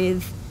charge it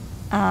with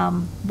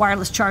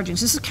wireless charging.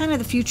 So this is kind of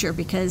the future,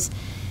 because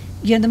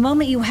the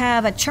moment you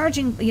have a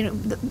charging,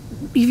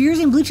 if you're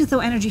using Bluetooth Low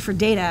Energy for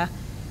data,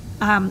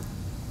 a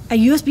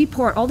USB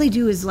port, all they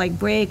do is like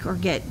break or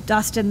get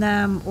dust in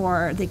them,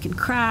 or they can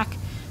crack.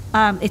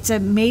 It's a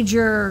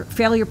major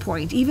failure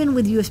point, even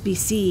with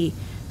USB-C,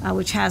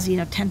 which has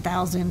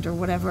 10,000 or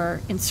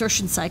whatever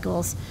insertion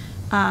cycles.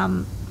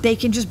 They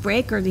can just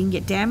break, or they can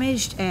get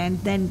damaged, and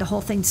then the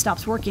whole thing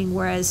stops working.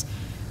 Whereas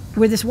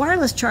with this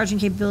wireless charging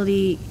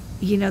capability,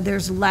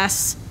 there's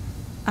less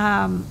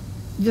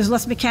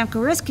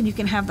mechanical risk, and you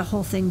can have the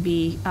whole thing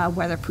be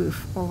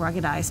weatherproof or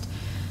ruggedized.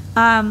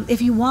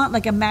 If you want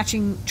like a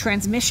matching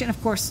transmission,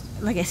 of course,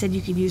 like I said,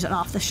 you can use an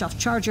off-the-shelf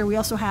charger. We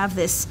also have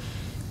this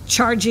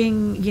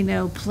charging,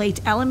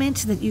 plate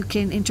element that you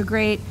can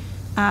integrate.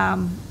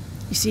 You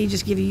see,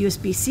 just give you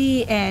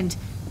USB-C, and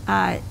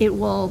it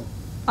will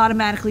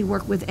automatically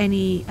work with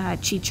any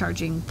Qi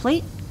charging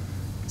plate.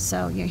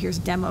 So, here's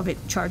a demo of it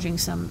charging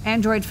some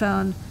Android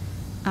phone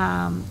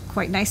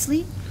quite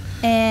nicely.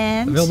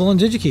 And available on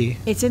DigiKey.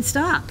 It's in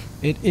stock.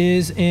 It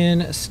is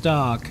in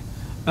stock.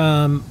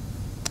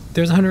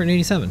 There's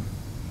 187.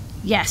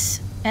 Yes,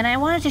 and I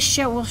wanted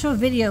to we'll show a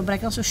video, but I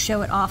can also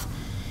show it off.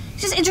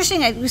 It's just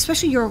interesting,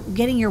 especially you're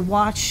getting your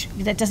watch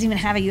that doesn't even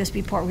have a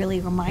USB port.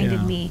 Really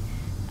reminded me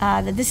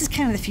that this is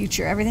kind of the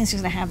future. Everything's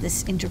going to have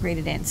this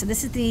integrated in. So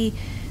this is the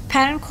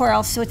pattern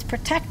coil, so it's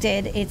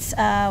protected. It's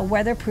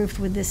weatherproofed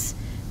with this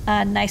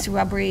nice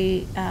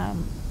rubbery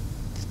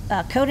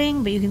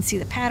coating, but you can see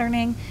the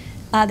patterning.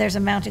 There's a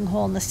mounting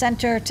hole in the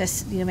center to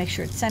make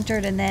sure it's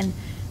centered, and then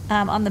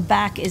on the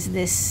back is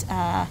this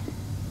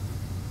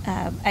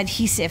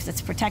adhesive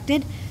that's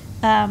protected.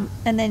 And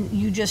then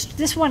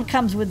this one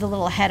comes with the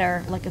little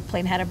header, like a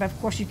plain header, but of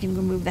course you can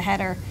remove the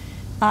header,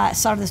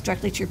 solder this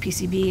directly to your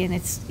PCB, and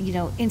it's,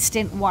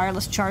 instant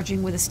wireless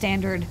charging with a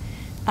standard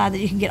that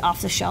you can get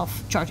off the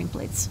shelf charging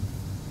plates.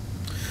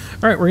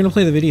 All right, we're going to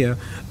play the video.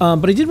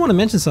 But I did want to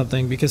mention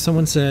something, because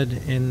someone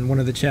said in one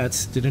of the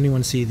chats, did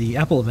anyone see the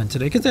Apple event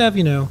today? Because they have,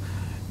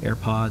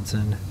 AirPods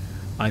and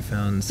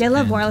iPhones. They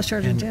love wireless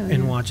charging too.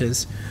 And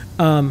watches.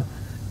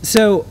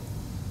 So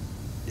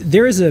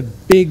there is a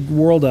big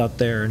world out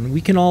there, and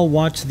we can all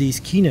watch these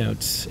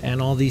keynotes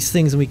and all these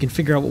things, and we can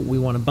figure out what we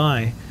want to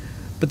buy.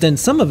 But then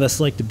some of us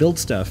like to build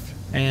stuff,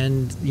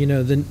 and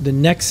the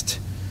next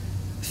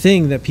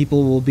thing that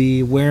people will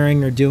be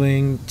wearing or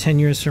doing 10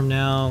 years from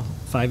now,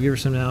 5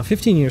 years from now,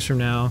 15 years from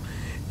now,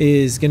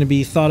 is going to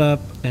be thought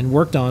up and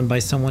worked on by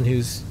someone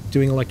who's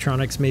doing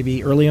electronics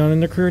maybe early on in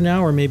their career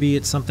now, or maybe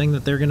it's something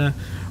that they're going to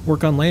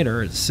work on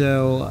later.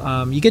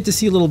 So you get to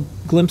see a little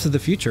glimpse of the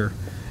future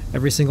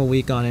every single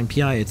week on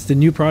NPI. It's the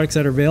new products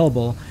that are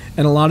available,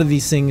 and a lot of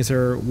these things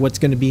are what's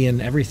going to be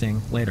in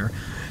everything later.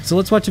 So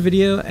let's watch a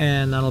video,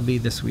 and that'll be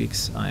this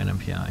week's Eye on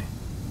NPI.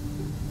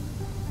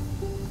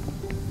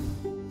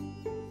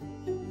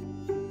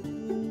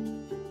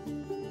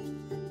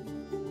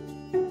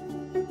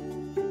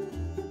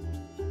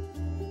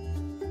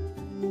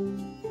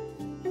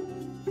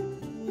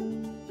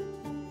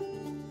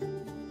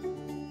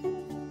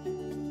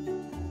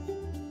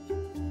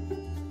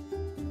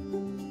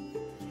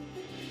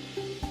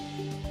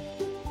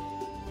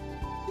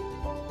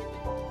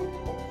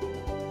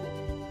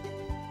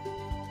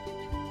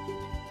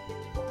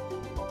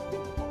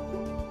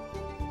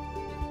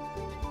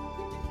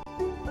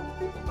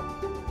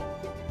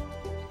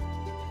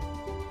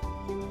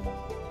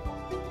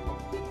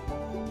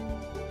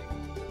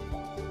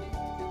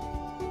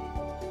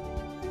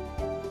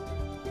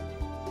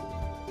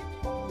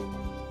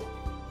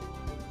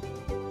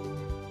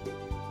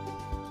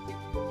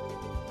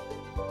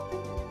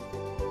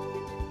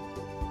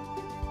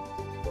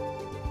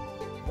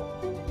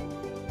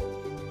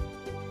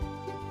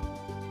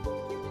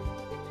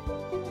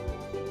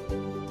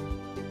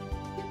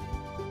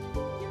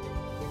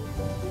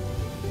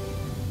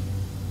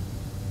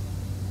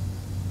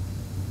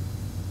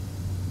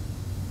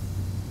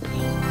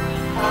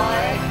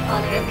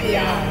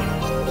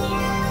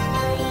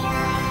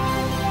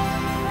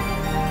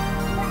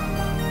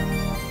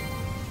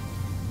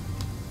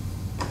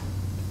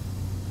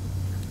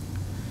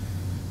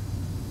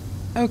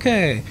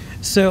 Okay,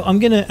 so I'm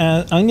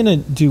gonna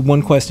do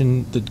one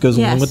question that goes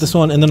along Yes. with this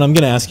one, and then I'm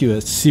gonna ask you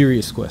a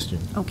serious question.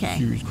 Okay.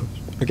 Serious question.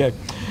 Okay.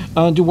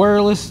 Do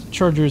wireless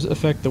chargers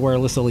affect the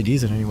wireless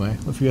LEDs in any way?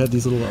 If you had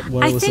these little I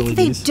wireless think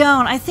LEDs, they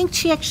don't. I think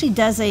she actually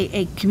does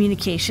a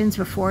communications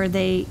before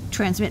they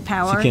transmit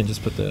power. So you can't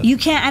just put the. You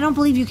can't. I don't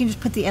believe you can just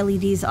put the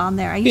LEDs on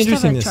there. I used to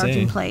have a Interesting to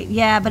charging see. plate.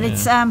 Yeah, but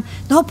it's the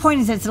whole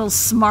point is that it's a little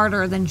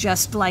smarter than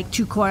just like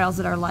two coils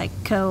that are like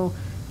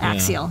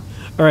coaxial.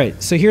 All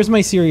right. So here's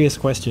my serious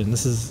question.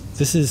 This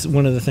is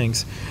one of the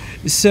things.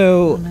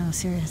 So Oh no,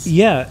 serious.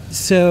 yeah.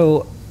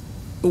 So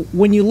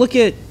when you look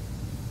at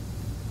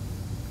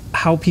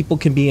how people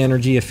can be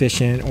energy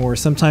efficient, or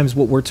sometimes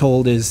what we're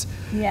told is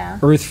Yeah.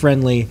 earth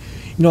friendly, you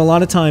know, a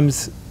lot of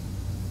times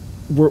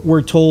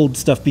we're told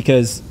stuff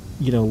because,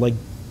 you know, like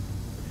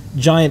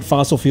giant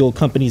fossil fuel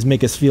companies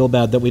make us feel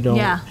bad that we don't.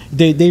 Yeah.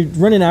 They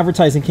run an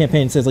advertising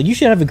campaign that says like, you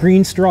should have a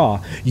green straw.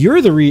 You're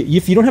the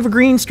if you don't have a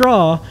green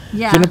straw,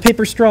 Yeah. if you don't have a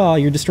paper straw,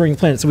 you're destroying the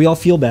planet. So we all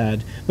feel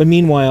bad. But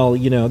meanwhile,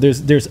 you know,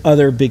 there's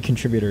other big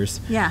contributors.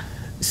 Yeah.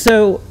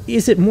 So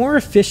is it more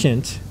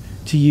efficient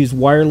to use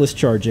wireless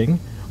charging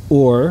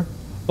or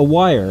a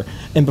wire?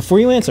 And before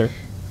you answer,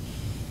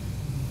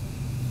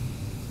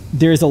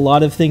 there's a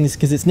lot of things,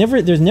 because there's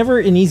never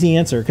an easy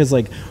answer, because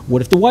like,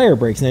 what if the wire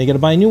breaks? Now you got to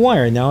buy a new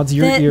wire, and now it's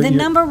The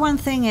number one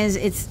thing is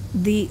it's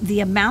the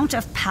amount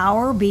of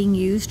power being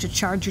used to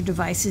charge your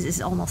devices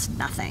is almost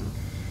nothing.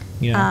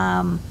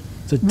 yeah.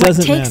 So it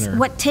doesn't matter.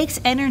 What takes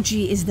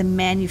energy is the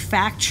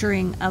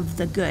manufacturing of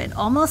the good.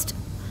 Almost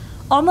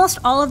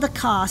all of the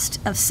cost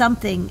of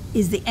something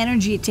is the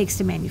energy it takes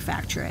to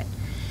manufacture it.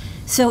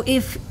 So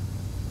if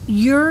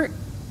you're,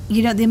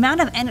 you know, the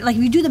amount of like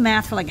if you do the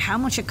math for like how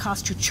much it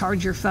costs to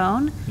charge your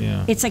phone,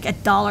 Yeah. it's like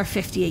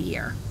 $1.50 a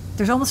year.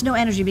 There's almost no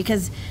energy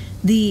because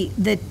the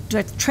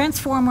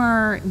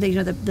transformer,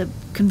 the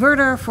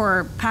converter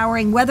for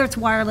powering, whether it's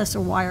wireless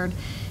or wired,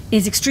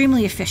 is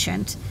extremely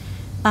efficient.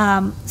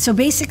 So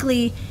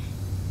basically,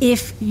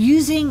 if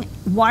using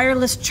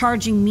wireless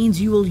charging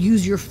means you will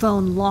use your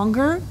phone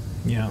longer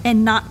Yeah.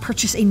 and not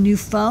purchase a new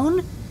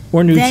phone,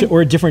 Or then-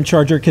 or a different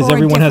charger, because or a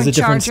everyone has a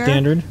different different charger,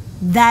 standard.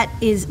 that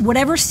is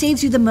whatever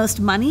saves you the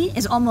most money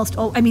is almost,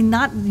 I mean,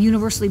 not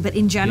universally, but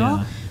in general,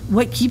 Yeah.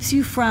 what keeps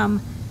you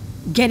from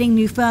getting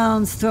new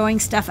phones, throwing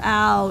stuff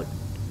out,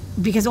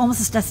 because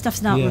almost that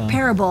stuff's not Yeah.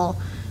 repairable,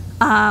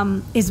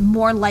 is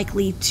more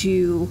likely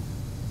to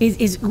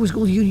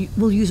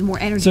will use more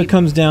energy. So it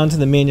comes down to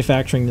the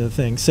manufacturing of the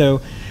thing. So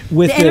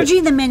with the energy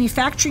in the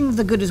manufacturing of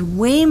the good is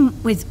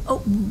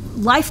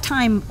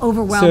lifetime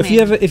overwhelming. So if you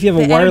have a the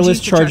energy wireless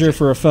to charge charger it.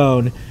 for a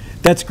phone,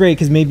 that's great,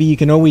 because maybe you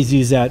can always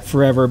use that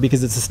forever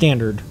because it's a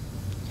standard,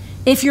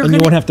 if you're and you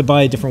gonna, won't have to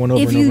buy a different one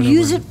over if and you over and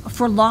use over. it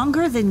for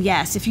longer, then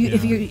yes. If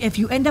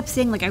you end up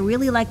saying like I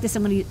really like this,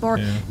 I'm gonna or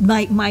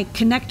Yeah. my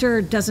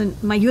connector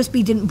doesn't, my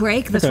USB didn't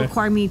break, this Okay.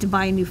 require me to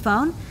buy a new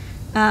phone.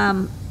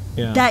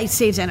 Yeah. That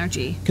saves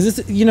energy. Because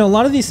it's, you know, a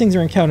lot of these things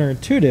are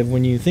counterintuitive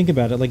when you think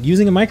about it. Like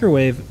using a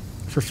microwave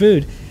for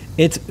food,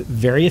 it's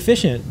very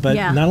efficient, but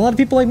Yeah. not a lot of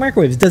people like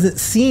microwaves. It doesn't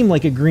seem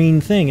like a green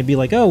thing. It'd be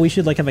like, oh, we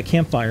should like have a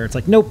campfire. It's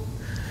like, nope.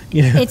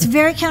 You know? It's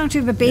very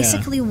counterintuitive, but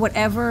basically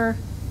whatever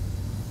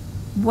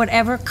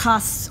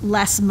costs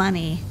less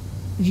money,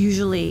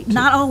 usually,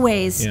 not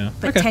always, Yeah.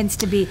 but Okay. tends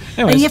to be.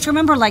 Anyways. And you have to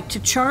remember, like, to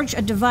charge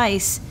a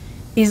device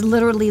is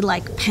literally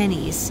like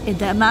pennies.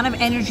 The amount of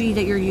energy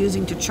that you're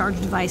using to charge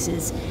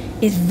devices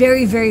is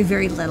very, very,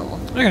 very little.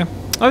 Okay.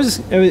 I was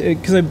just,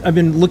 because I've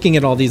been looking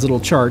at all these little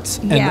charts,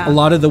 and Yeah. a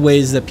lot of the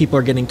ways that people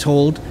are getting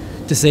told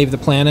to save the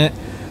planet,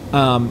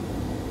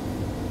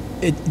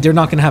 they're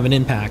not going to have an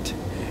impact.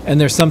 And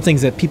there's some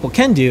things that people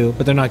can do,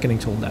 but they're not getting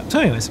told that. So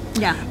anyways,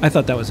 Yeah. I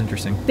thought that was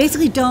interesting.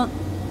 Basically, don't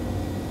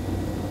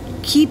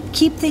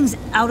keep things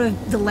out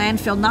of the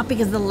landfill, not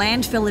because of the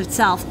landfill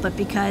itself, but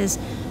because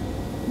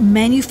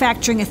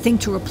manufacturing a thing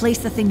to replace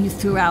the thing you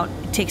threw out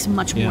takes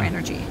much more Yeah.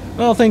 energy.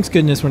 Well, thanks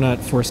goodness we're not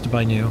forced to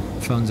buy new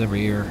phones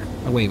every year.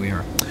 Oh, wait, we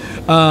are.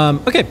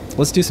 Okay,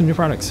 let's do some new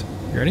products.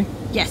 You ready?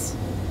 Yes.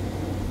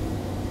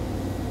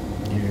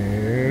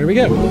 Here we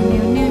go.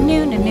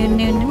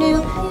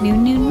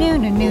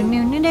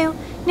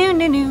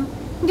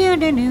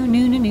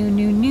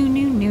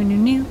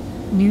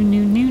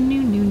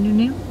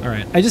 All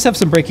right. I just have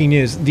some breaking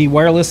news. The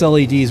wireless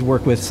LEDs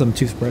work with some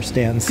toothbrush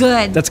stands.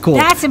 Good. That's cool.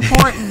 That's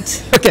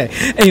important. Okay.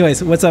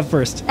 Anyways, what's up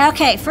first?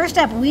 Okay, first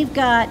up, we've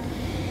got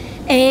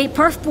a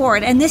perf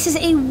board, and this is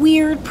a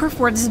weird perf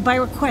board. This is by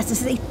request.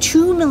 This is a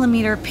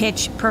 2mm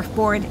pitch perf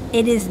board.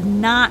 It is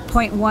not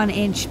 0.1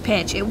 inch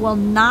pitch. It will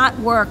not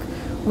work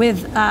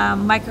with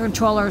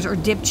microcontrollers or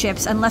dip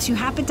chips unless you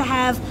happen to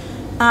have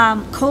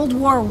Cold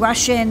War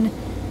Russian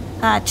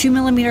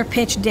 2mm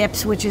pitch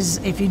dips, which is,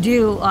 if you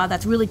do,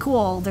 that's really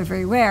cool. They're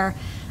very rare.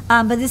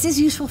 But this is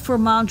useful for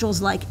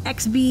modules like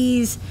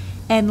XBs,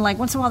 and like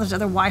once in a while there's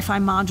other Wi-Fi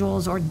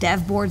modules or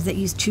dev boards that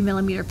use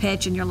 2mm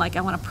pitch, and you're like,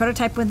 I want to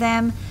prototype with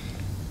them.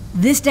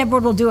 This dev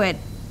board will do it.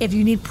 If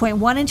you need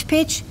 0.1 inch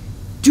pitch,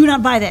 do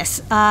not buy this.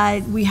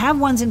 We have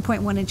ones in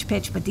 0.1 inch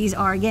pitch, but these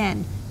are,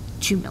 again,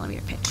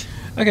 2mm pitch.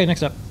 Okay,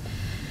 next up.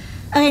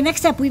 Okay,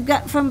 next up we've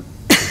got from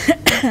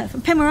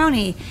from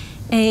Pimoroni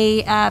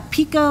a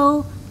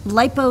Pico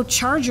LiPo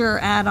charger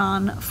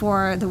add-on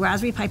for the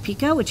Raspberry Pi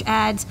Pico, which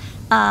adds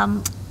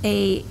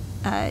a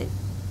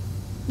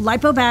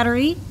LiPo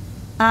battery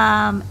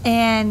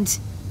and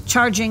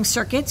charging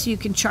circuits. You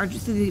can charge it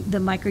through the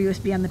micro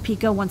USB on the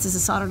Pico once this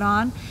is soldered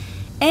on.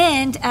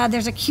 And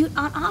there's a cute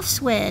on-off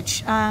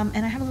switch. And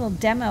I have a little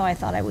demo I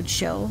thought I would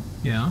show.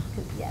 Yeah.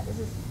 Yeah, this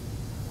is,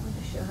 I wanted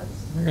to show how this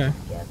is Okay.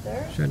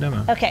 together. Show a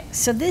demo. Okay,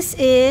 so this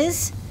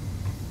is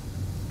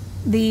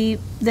the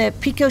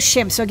Pico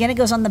shim. So again, it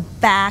goes on the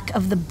back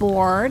of the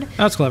board.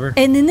 That's clever.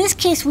 And in this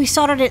case, we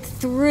soldered it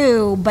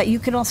through, but you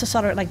can also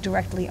solder it like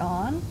directly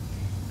on.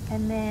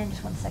 And then,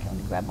 just 1 second, let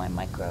me grab my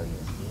micro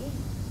USB,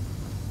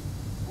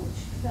 which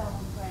fell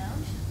on the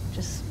ground.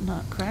 Just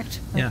not correct.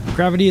 Yeah,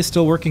 gravity is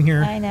still working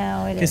here. I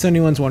know, it In is. case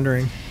anyone's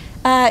wondering.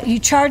 You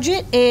charge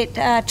it, it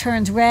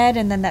turns red,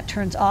 and then that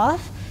turns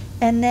off.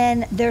 And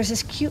then there's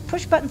this cute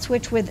push button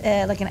switch with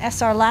like an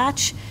SR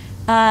latch,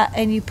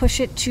 and you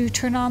push it to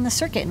turn on the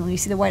circuit. And when you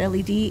see the white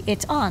LED,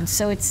 it's on.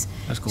 So it's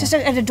That's cool. just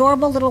an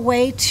adorable little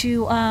way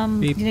to,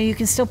 Beep. you know, you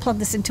can still plug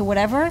this into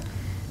whatever.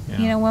 Yeah.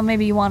 You know, well,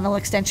 maybe you want a little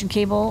extension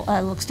cable,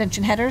 little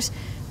extension headers.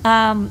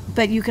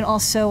 But you can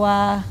also,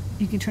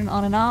 you can turn it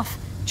on and off,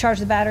 charge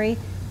the battery.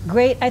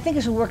 Great. I think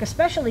this will work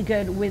especially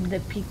good with the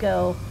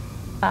Pico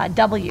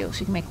W, so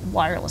you can make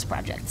wireless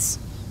projects.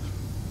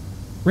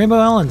 Rainbow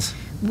Allens.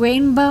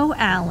 Rainbow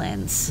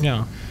Allens.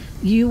 Yeah.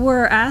 You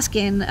were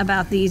asking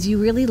about these. You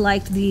really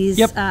liked these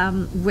Yep.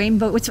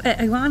 rainbow. What's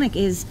ironic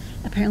is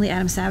apparently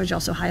Adam Savage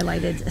also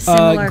highlighted a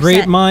similar Great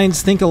set.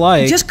 minds think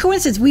alike. Just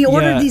coincidence. We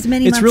ordered these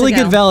many It's months really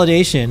ago. good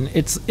validation.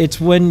 It's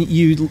when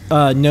you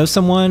know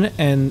someone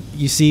and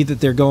you see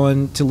that they're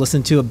going to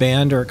listen to a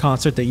band or a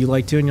concert that you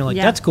like to, and you're like,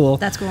 Yeah, that's cool.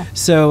 that's cool.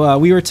 So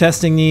we were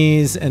testing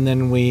these, and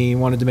then we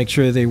wanted to make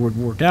sure they would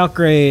work out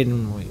great,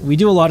 and we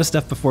do a lot of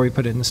stuff before we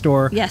put it in the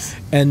store. Yes.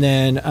 And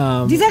then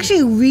These are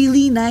actually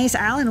really nice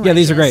Allen yeah,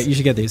 these are wrenches. great. You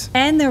should get these.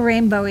 And they're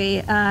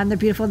rainbowy. They're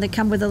beautiful. And they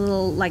come with a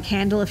little like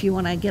handle if you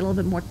want to get a little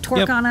bit more torque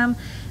Yep. on them.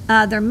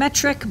 They're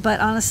metric,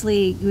 but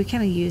honestly, we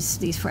kind of use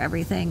these for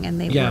everything,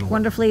 and they Yeah, work it'll work.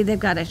 wonderfully. They've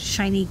got a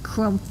shiny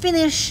chrome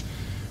finish.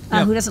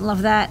 Yep. Who doesn't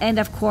love that? And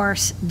of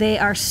course, they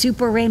are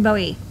super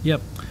rainbowy.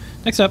 Yep.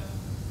 Next up.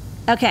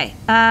 Okay,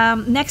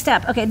 next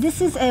up. Okay, this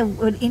is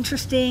an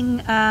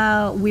interesting,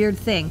 weird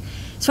thing.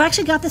 So I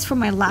actually got this for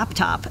my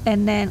laptop,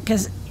 and then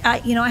because I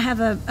have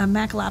a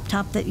Mac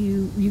laptop that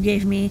you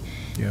gave me,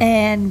 Yeah.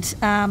 and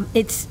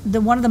it's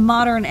one of the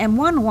modern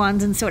M1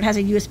 ones, and so it has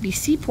a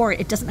USB-C port.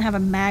 It doesn't have a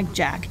mag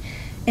jack,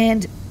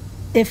 and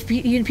if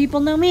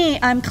people know me,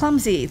 I'm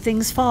clumsy.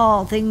 Things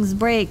fall, things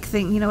break,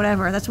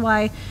 whatever. That's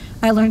why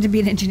I learned to be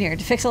an engineer,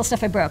 to fix all the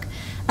stuff I broke.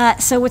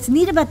 So what's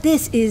neat about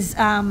this is,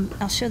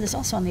 I'll show this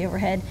also on the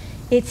overhead.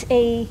 It's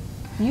a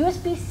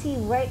USB-C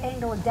right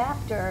angle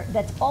adapter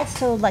that's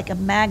also like a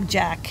mag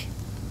jack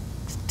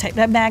type,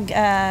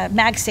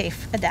 MagSafe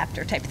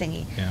adapter type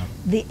thingy. Yeah.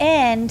 The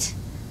end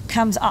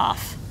comes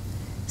off.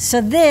 So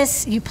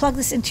this, you plug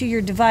this into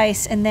your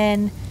device, and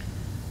then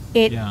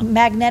it Yeah.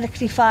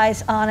 magnetically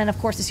flies on, and of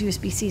course it's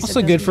USB-C. So Also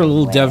it goes good for the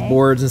little way. dev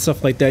boards and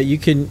stuff like that. You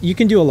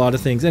can do a lot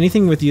of things.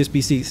 Anything with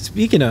USB-C.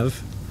 Speaking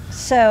of,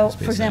 So,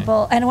 USB-C. for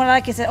example, and what I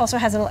like is it also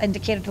has a little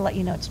indicator to let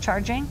you know it's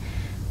charging.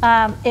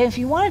 If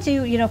you wanted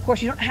to, of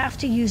course, you don't have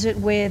to use it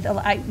with.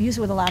 I use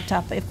it with a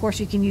laptop, but of course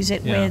you can use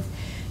it Yeah. with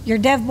your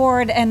dev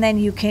board, and then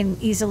you can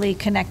easily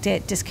connect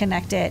it,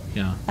 disconnect it,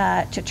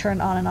 Yeah. to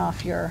turn on and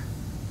off your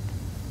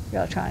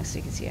electronics. So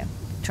you can see it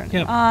turn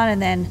Yep. it on,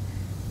 and then,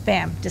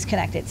 bam,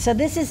 disconnect it. So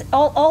this is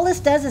all this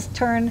does is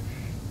turn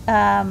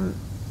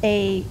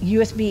a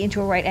USB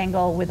into a right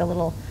angle with a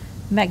little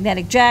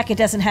magnetic jack. It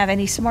doesn't have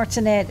any smarts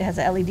in it. It has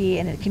an LED,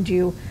 and it can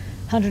do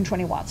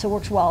 120 watts. So it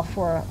works well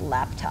for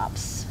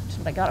laptops. That's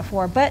what I got it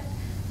for. But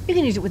you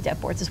can use it with dev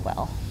boards as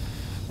well.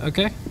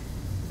 okay.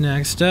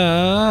 Next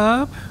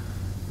up.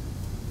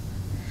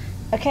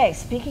 Okay,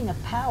 speaking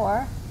of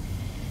power,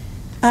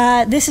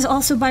 this is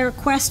also by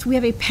request. We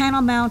have a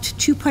panel mount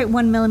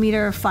 2.1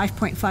 millimeter,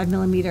 5.5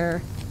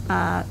 millimeter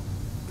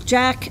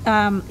jack.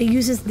 It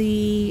uses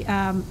the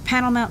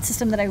panel mount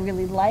system that I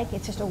really like.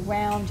 It's just a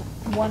round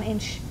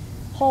 1-inch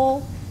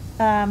hole.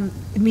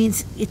 It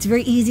means it's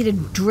very easy to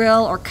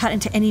drill or cut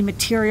into any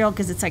material,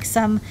 because it's like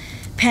some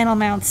panel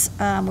mounts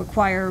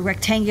require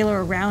rectangular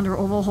or round or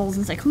oval holes,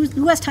 and it's like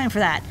who has time for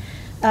that?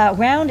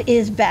 Round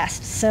is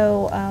best.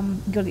 So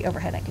go to the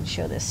overhead. I can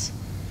show this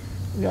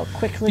real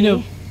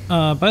quickly.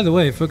 By the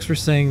way, folks were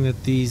saying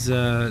that these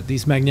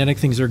magnetic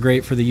things are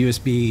great for the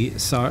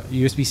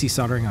USB-C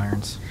soldering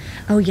irons.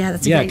 Oh yeah,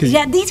 that's a Yeah, great. 'cause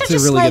Yeah, these are it's a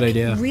just really like good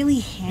idea. really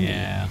handy.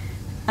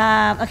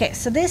 Yeah. Okay,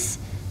 so this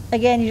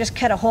again, you just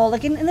cut a hole.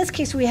 Like in this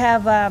case, we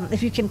have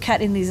if you can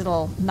cut in these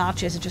little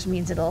notches, it just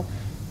means it'll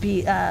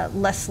be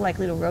less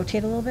likely to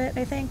rotate a little bit.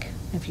 I think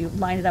if you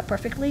line it up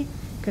perfectly,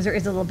 because there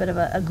is a little bit of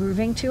a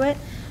grooving to it.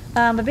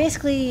 But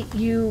basically,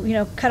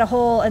 you cut a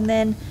hole, and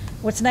then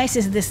what's nice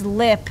is this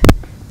lip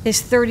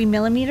is 30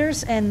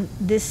 millimeters, and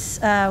this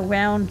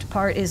round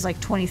part is like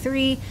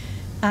 23.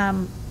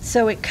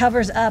 So it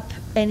covers up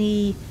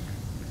any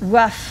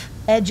rough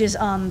edges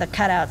on the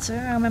cutouts. So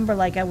I remember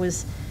like you're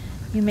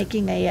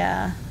making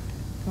an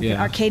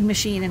arcade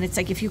machine, and it's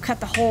like if you cut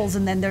the holes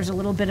and then there's a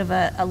little bit of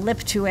a lip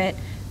to it,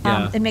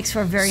 it makes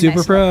for a very Super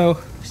nice Pro.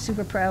 look.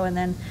 Super Pro, and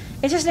then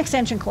it's just an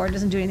extension cord. It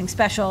doesn't do anything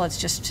special. It's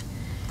just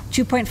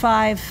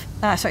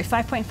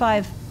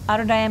 5.5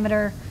 outer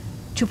diameter,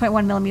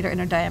 2.1 millimeter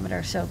inner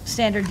diameter. So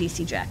standard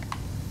DC jack.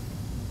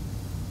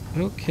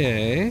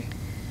 Okay.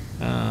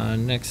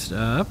 Next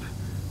up,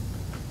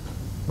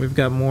 we've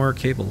got more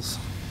cables.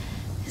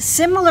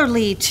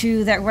 Similarly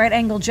to that right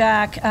angle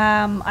jack,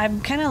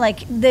 I'm kind of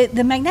like,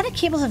 the magnetic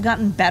cables have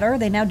gotten better.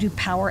 They now do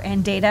power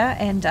and data,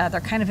 and they're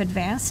kind of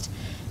advanced.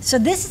 So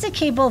this is a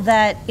cable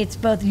that it's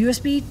both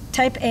USB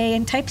Type A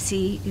and Type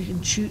C. You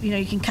can choose,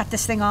 you can cut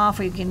this thing off,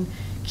 or you can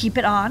keep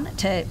it on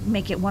to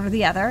make it one or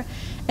the other.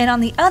 And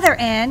on the other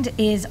end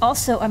is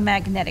also a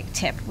magnetic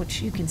tip,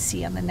 which you can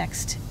see on the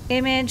next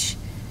image,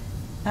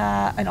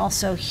 and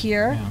also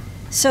here. Yeah.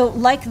 So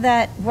like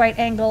that right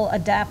angle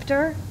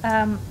adapter,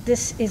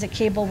 this is a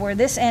cable where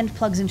this end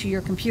plugs into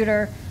your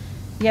computer.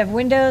 You have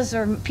Windows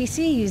or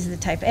PC, use the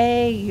Type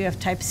A. You have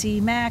Type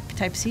C Mac,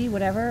 Type C,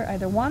 whatever,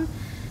 either one.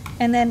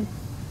 And then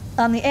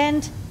on the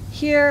end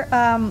here,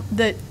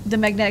 the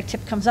magnetic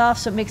tip comes off,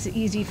 so it makes it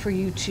easy for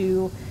you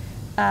to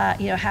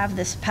have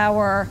this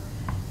power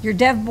your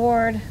dev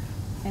board.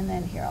 And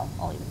then here,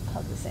 I'll even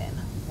plug this in.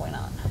 Why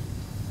not? I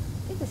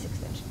think this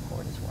extension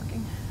cord is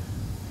working.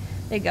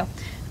 There you go.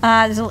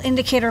 There's a little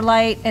indicator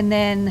light, and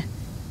then,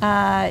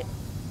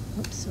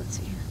 oops, let's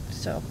see.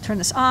 So turn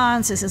this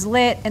on, so this is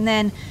lit, and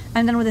then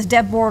I'm done with this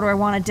dev board, or I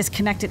want to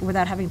disconnect it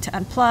without having to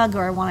unplug,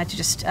 or I want it to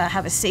just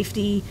have a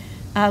safety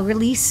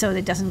release so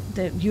that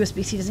the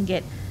USB-C doesn't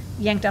get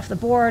yanked off the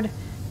board.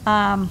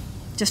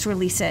 Just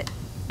release it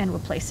and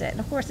replace it. And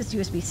of course, it's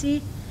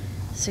USB-C,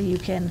 so you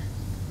can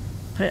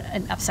put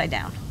it upside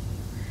down.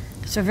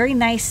 So very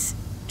nice,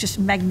 just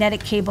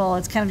magnetic cable.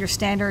 It's kind of your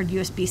standard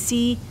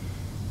USB-C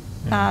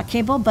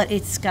cable, but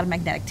it's got a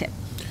magnetic tip.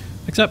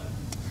 Except,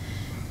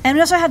 and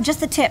we also have just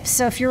the tips.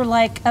 So if you're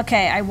like,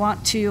 okay, I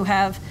want to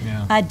have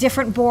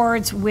different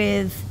boards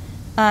with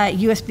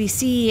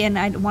USB-C, and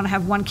I want to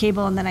have one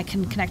cable, and then I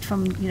can connect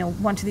from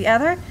one to the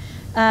other,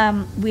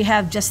 we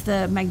have just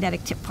the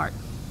magnetic tip part.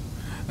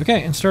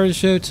 okay, and start of the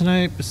show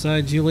tonight,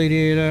 besides you,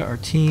 Lady Ada, our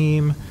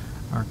team,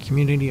 our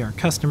community, our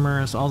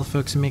customers, all the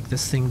folks who make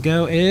this thing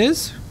go,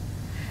 is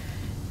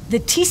the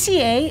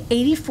TCA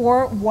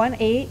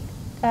 8418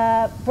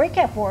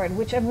 breakout board,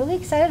 which I'm really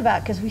excited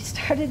about because we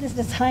started this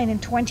design in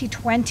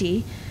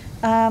 2020,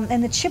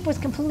 and the chip was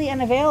completely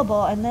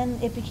unavailable, and then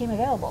it became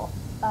available.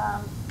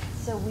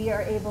 So we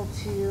are able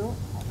to,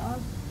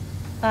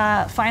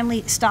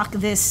 finally stock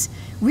this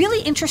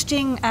really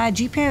interesting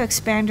GPIO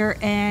expander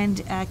and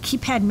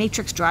keypad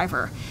matrix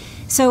driver.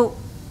 So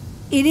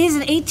it is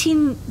an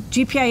 18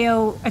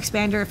 GPIO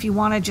expander if you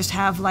want to just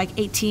have like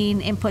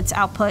 18 inputs,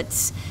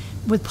 outputs,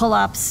 with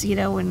pull-ups,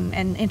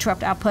 and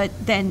interrupt output,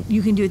 then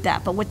you can do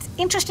that. But what's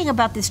interesting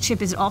about this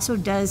chip is it also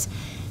does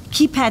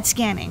keypad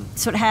scanning.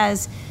 So it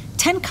has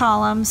 10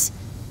 columns,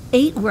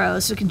 8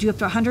 rows, so it can do up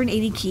to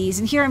 180 keys.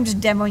 And here I'm just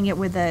demoing it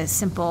with a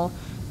simple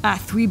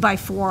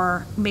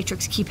 3x4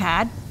 matrix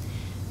keypad.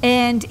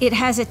 And it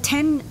has a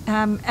 10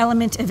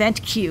 element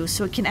event queue,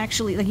 so it can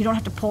actually, you don't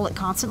have to pull it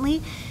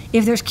constantly.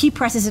 If there's key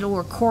presses, it'll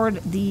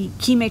record the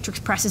key matrix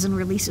presses and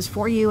releases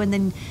for you, and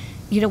then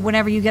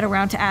whenever you get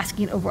around to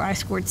asking over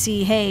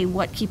I2C, hey,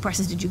 what key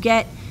presses did you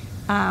get?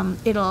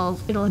 It'll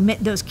emit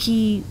those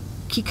key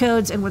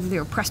codes and whether they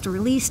were pressed or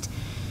released.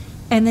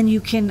 And then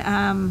you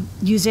can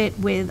use it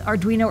with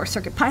Arduino or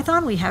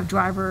CircuitPython. We have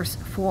drivers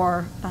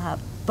for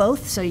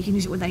both, so you can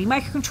use it with any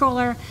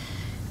microcontroller.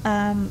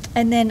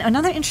 And then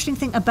another interesting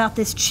thing about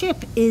this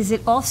chip is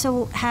it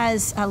also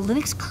has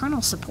Linux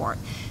kernel support.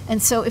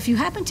 And so if you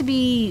happen to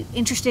be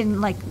interested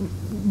in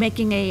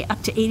making a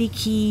up to 80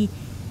 key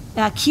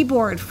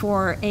keyboard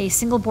for a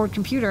single board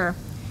computer,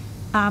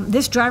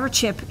 this driver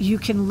chip, you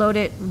can load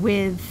it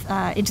with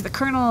into the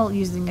kernel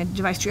using a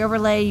device tree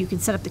overlay. You can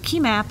set up the key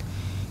map,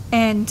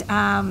 and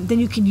then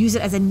you can use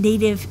it as a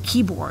native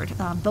keyboard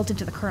built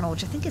into the kernel,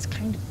 which I think is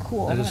kind of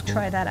cool. I'm going to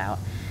try that out.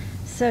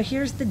 So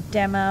here's the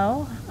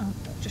demo. I'll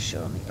just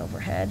show on the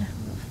overhead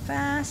real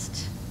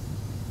fast.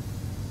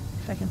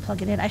 If I can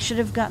plug it in. I should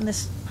have gotten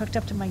this hooked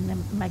up to my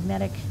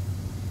magnetic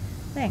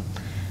thing.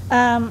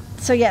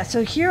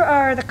 So here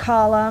are the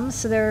columns.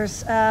 So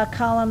there's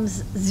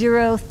columns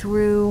 0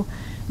 through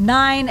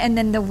 9, and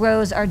then the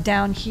rows are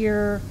down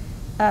here.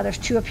 There's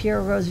 2 up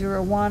here, row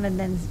 0, 1, and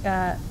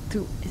then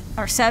through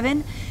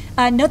R7.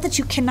 Note that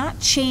you cannot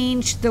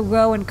change the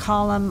row and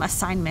column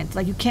assignment.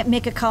 You can't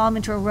make a column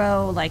into a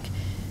row.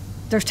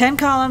 There's 10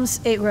 columns,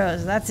 8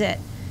 rows. That's it.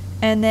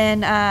 And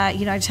then I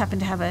just happen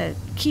to have a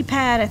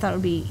keypad. I thought it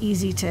would be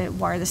easy to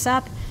wire this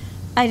up.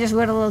 I just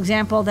wrote a little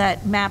example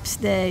that maps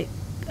the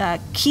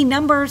key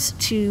numbers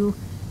to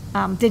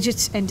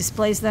digits and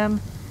displays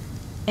them.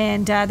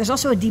 And there's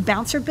also a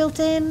debouncer built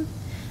in.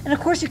 And of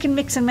course you can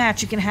mix and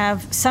match. You can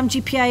have some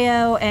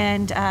GPIO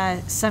and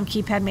some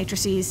keypad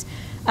matrices.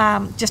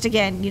 Just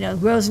again,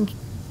 rows and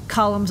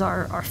columns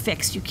are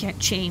fixed. You can't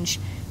change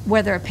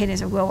whether a pin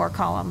is a row or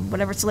column.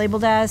 Whatever it's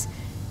labeled as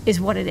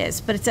is what it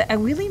is. But it's a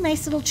really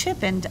nice little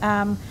chip, and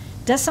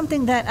does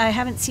something that I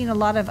haven't seen a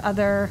lot of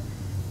other,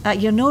 no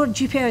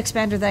GPIO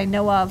expander that I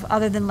know of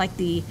other than like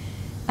the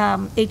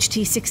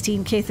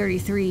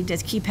HT16K33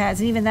 does keypads,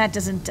 and even that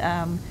doesn't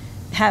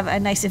have a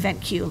nice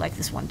event queue like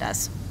this one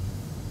does.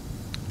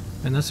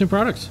 And that's new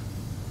products.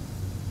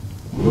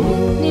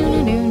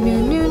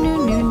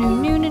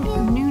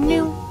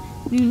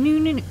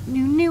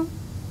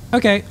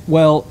 Okay,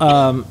 well,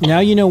 now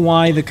you know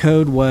why the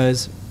code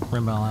was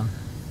Rimbellum.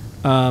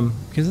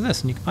 Because of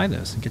this, and you can buy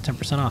those and get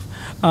 10% off.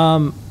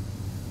 I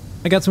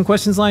got some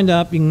questions lined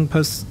up. You can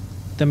post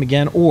them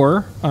again,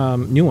 or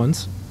new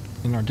ones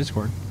in our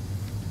Discord.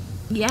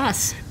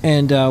 Yes.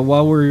 And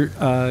while we're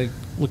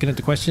looking at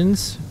the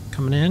questions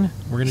coming in,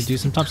 we're going to do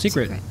some top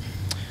secret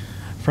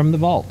from the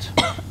vault.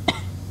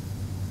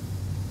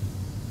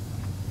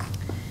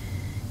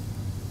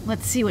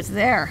 Let's see what's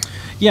there.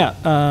 Yeah,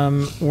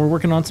 we're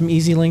working on some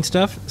Easy Link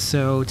stuff,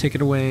 so take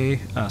it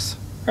away, us.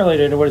 All right,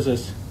 Data, what is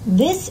this?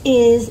 This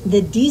is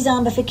the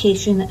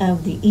de-zombification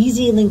of the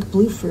EZ-Link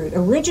Bluefruit.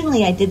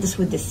 Originally, I did this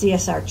with the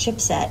CSR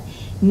chipset.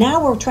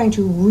 Now we're trying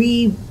to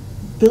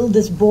rebuild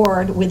this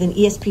board with an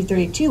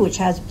ESP32, which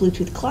has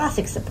Bluetooth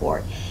Classic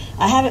support.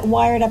 I have it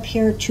wired up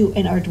here to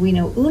an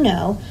Arduino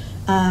Uno.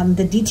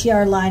 The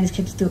DTR line is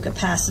connected through a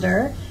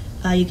capacitor.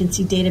 You can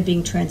see data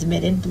being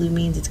transmitted. Blue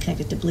means it's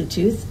connected to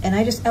Bluetooth. And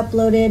I just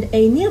uploaded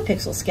a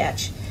NeoPixel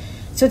sketch.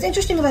 So what's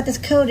interesting about this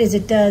code is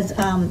it does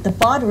the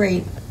baud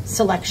rate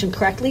selection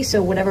correctly.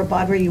 So whatever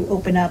baud rate you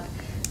open up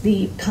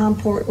the COM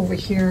port over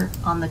here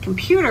on the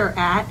computer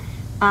at,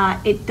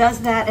 it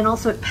does that, and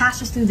also it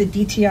passes through the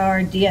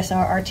DTR,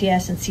 DSR,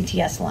 RTS, and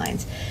CTS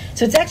lines.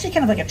 So it's actually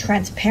kind of like a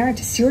transparent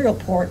serial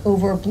port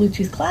over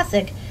Bluetooth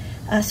Classic.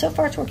 So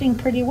far it's working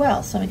pretty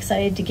well, so I'm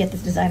excited to get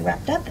this design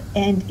wrapped up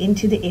and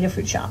into the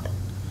Adafruit shop.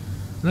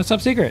 And that's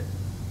top secret.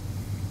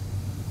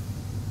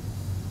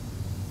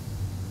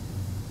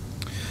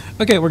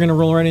 Okay, we're going to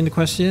roll right into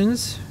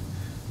questions.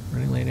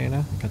 Running late,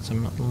 Ada. Got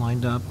some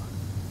lined up.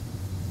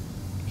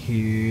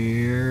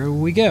 Here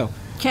we go.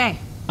 Okay.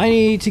 I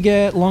need to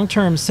get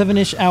long-term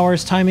 7-ish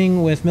hours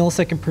timing with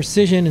millisecond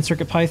precision in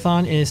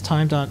CircuitPython. Is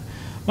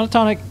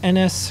time.monotonic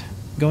NS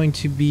going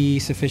to be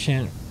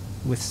sufficient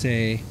with,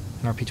 say,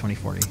 an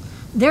RP2040?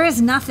 There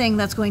is nothing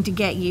that's going to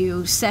get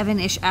you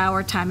 7-ish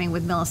hour timing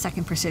with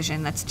millisecond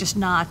precision. That's just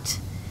not,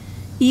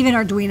 even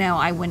Arduino,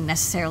 I wouldn't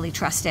necessarily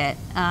trust it.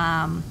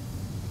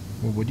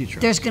 What would you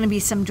trust? There's going to be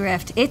some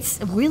drift.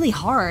 It's really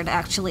hard,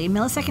 actually.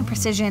 Millisecond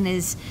precision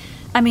is,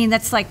 I mean,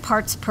 that's like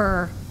parts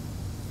per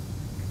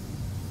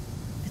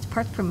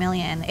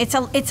million. It's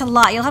a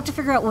lot. You'll have to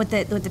figure out what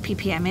the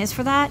ppm is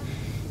for that.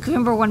 Because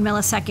remember, 1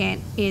 millisecond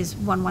is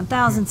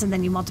 1/1000th, and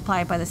then you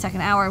multiply it by the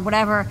second hour,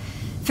 whatever.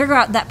 Figure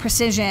out that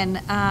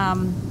precision.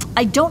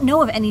 I don't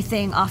know of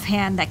anything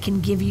offhand that can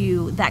give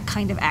you that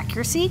kind of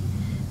accuracy.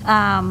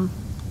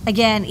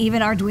 Again,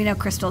 even Arduino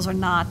crystals are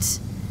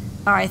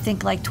I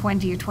think like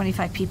 20 or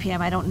 25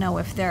 ppm. I don't know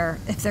if they're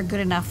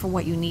good enough for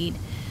what you need.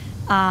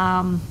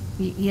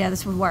 Yeah, this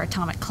is where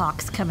atomic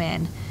clocks come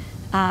in.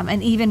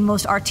 And even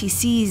most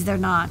RTCs, they're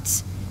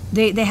not.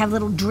 They have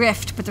little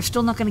drift, but they're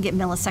still not going to get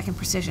millisecond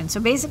precision. So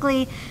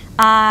basically,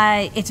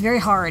 it's very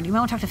hard. You might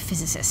want to talk to a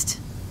physicist.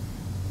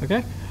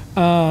 Okay.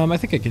 I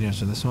think I can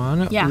answer this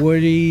one. Yeah.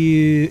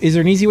 Is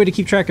there an easy way to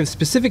keep track of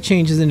specific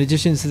changes in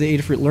addition to the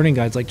Adafruit learning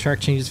guides, like track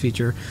changes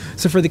feature?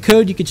 So for the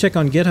code, you can check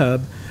on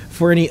GitHub.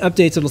 For any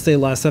updates, it'll say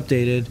last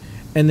updated,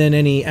 and then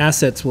any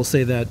assets will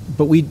say that.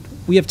 But we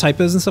have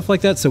typos and stuff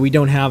like that, so we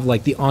don't have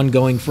like the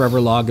ongoing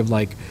forever log of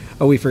like,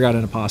 oh, we forgot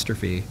an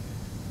apostrophe.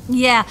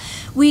 Yeah,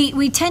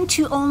 we tend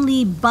to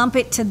only bump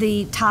it to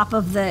the top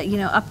of the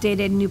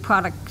updated new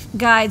product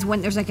guides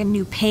when there's like a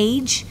new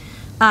page.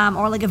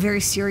 Or like a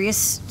very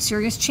serious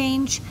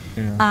change.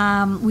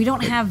 Yeah. We do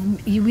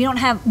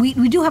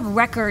have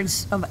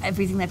records of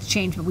everything that's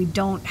changed, but we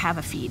don't have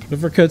a feed. But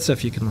for code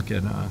stuff, you can look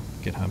at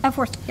GitHub. Of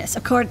course, yes.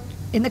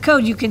 In the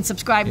code, you can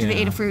subscribe to the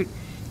Adafruit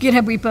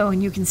GitHub repo,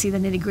 and you can see the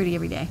nitty-gritty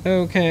every day.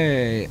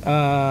 Okay.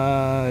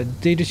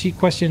 Datasheet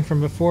question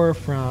from before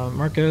from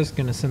Marcos.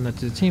 Going to send that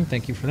to the team.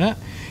 Thank you for that.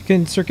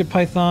 Can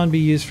CircuitPython be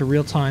used for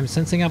real-time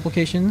sensing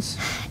applications?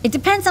 It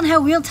depends on how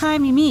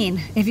real-time you mean.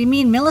 If you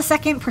mean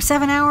millisecond per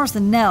 7 hours,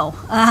 then no.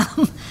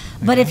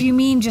 But if you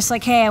mean just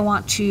like, hey, I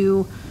want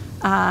to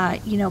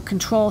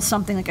control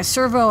something like a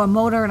servo, a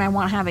motor, and I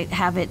want to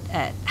have it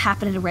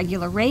happen at a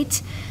regular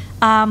rate,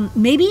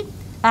 maybe.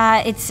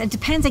 It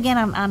depends, again,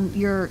 on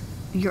your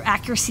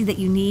accuracy that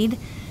you need.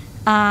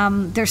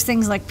 There's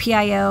things like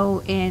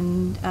PIO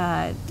in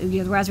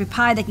the Raspberry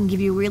Pi that can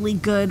give you really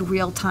good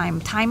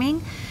real-time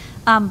timing.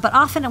 But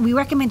often we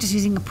recommend just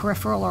using a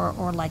peripheral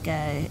or like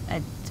a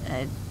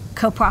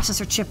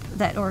coprocessor chip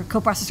or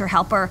coprocessor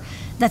helper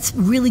that's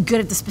really good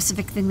at the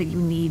specific thing that you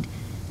need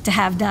to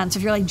have done. So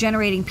if you're like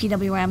generating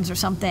PWMs or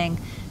something,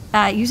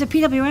 use a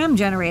PWM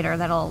generator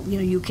that'll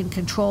you can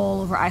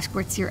control over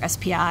I2C or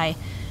SPI.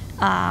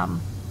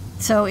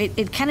 So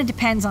it kind of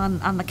depends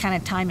on the kind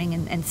of timing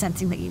and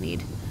sensing that you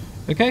need.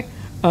 Okay.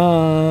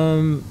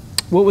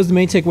 What was the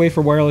main takeaway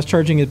for wireless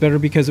charging? Is better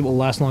because it will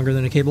last longer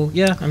than a cable?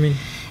 Yeah, I mean,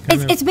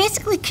 It's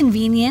basically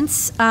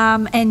convenience,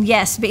 and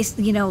yes,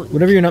 basically,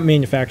 whatever you're not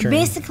manufacturing.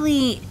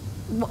 Basically,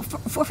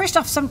 first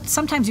off,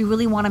 sometimes you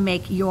really want to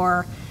make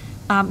your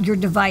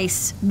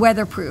device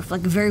weatherproof,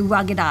 like very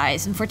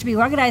ruggedized. And for it to be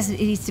ruggedized, it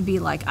needs to be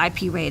like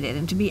IP rated.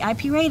 And to be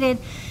IP rated,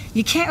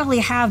 you can't really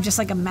have just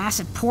like a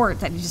massive port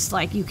that you just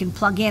like you can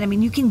plug in. I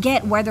mean, you can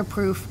get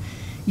weatherproof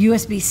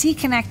USB-C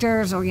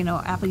connectors, or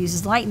Apple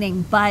uses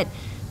Lightning, but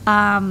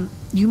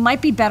you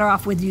might be better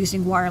off with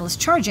using wireless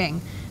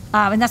charging.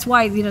 And that's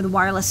why the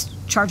wireless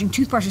charging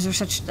toothbrushes are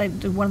such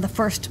one of the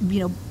first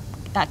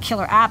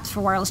killer apps for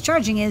wireless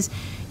charging. Is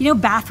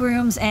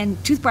bathrooms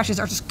and toothbrushes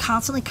are just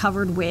constantly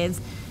covered with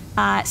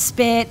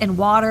spit and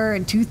water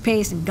and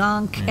toothpaste and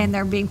gunk, and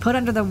they're being put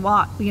under the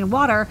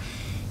water.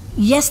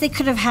 Yes, they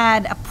could have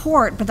had a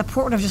port, but the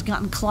port would have just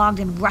gotten clogged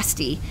and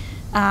rusty.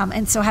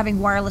 And so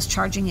having wireless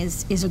charging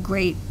is a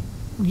great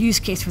use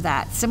case for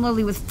that.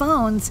 Similarly with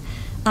phones,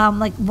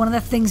 like one of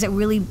the things that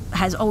really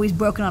has always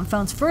broken on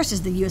phones first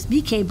is the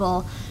USB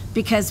cable,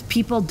 because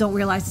people don't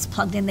realize it's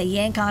plugged in. They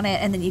yank on it,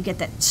 and then you get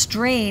that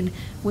strain,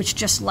 which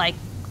just like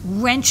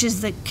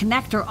wrenches the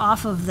connector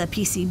off of the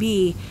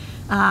PCB.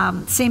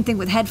 Same thing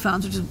with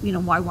headphones, which is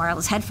why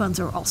wireless headphones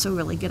are also a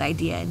really good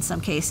idea in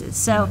some cases.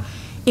 So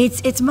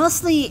it's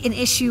mostly an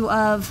issue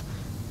of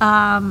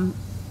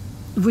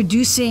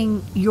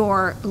reducing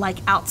your like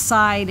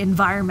outside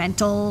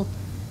environmental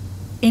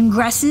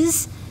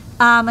ingresses,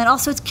 and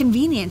also it's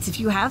convenience. If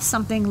you have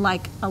something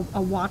like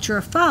a watch or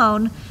a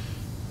phone,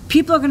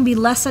 people are going to be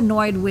less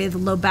annoyed with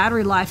low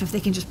battery life if they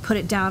can just put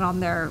it down on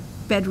their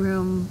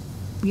bedroom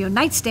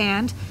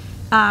nightstand,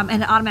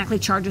 and it automatically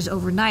charges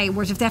overnight.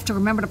 Whereas if they have to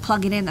remember to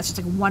plug it in, that's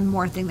just like one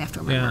more thing they have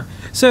to remember.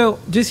 Yeah. So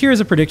just here as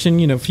a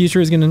prediction, future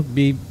is going to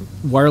be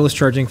wireless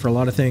charging for a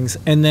lot of things.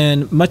 And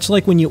then much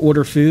like when you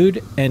order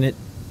food and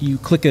you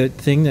click a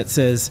thing that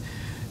says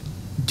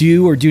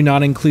do or do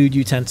not include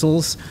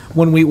utensils,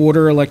 when we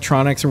order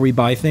electronics or we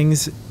buy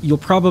things, you'll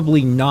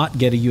probably not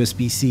get a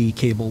USB-C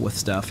cable with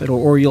stuff.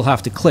 Or you'll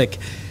have to click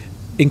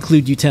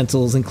include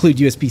utensils, include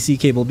USB-C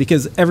cable,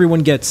 because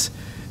everyone gets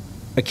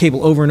a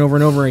cable over and over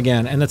and over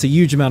again, and that's a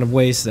huge amount of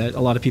waste that a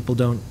lot of people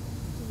don't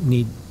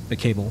need a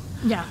cable.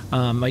 Yeah.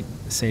 Might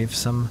save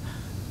some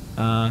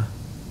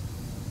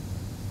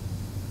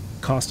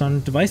cost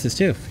on devices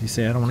too, if you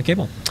say I don't want a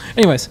cable.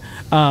 Anyways,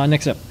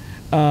 next up.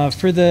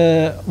 For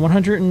the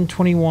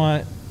 120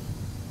 watt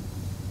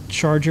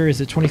charger, is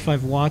it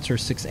 25 watts or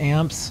 6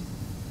 amps?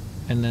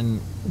 And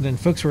then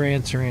folks were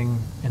answering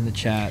in the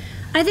chat.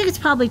 I think it's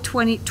probably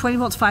 20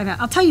 volts, 5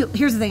 amps. I'll tell you,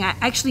 here's the thing. I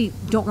actually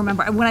don't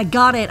remember. When I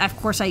got it, of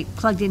course, I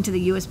plugged into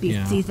the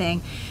USB-C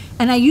thing.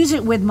 And I use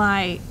it with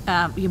my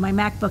my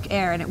MacBook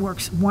Air, and it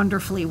works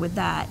wonderfully with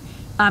that.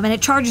 And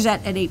it charges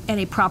at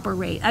a proper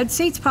rate. I'd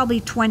say it's probably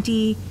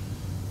 20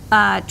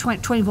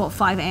 volt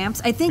 5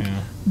 amps. I think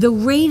the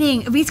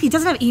rating, basically it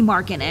doesn't have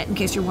eMark in it, in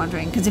case you're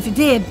wondering, because if it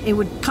did, it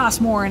would cost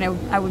more and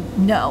I would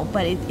know,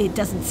 but it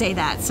doesn't say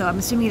that, so I'm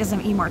assuming it doesn't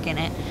have eMark in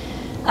it.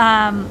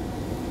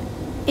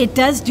 It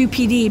does do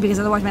PD, because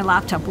otherwise my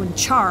laptop wouldn't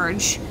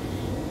charge.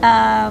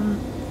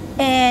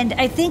 And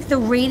I think the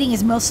rating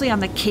is mostly on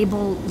the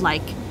cable,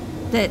 like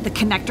the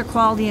connector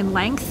quality and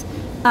length.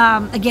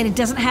 Again, it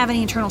doesn't have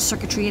any internal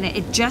circuitry in it.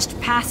 It just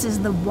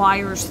passes the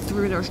wires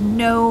through. There's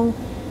no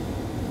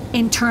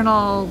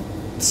internal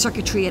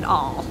circuitry at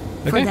all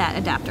for that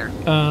adapter.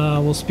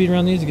 We'll speed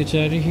around these to get you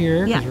out of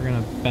here, because we're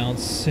going to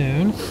bounce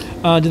soon.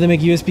 Do they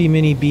make USB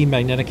Mini B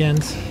magnetic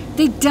ends?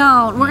 They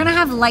don't. We're going to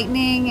have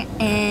Lightning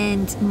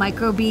and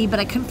Micro B, but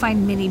I couldn't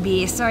find Mini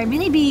B. Sorry,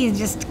 Mini B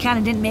just kind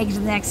of didn't make it to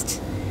the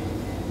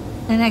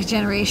next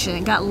generation.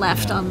 It got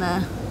left on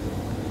the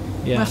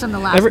left on the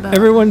last boat.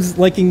 Everyone's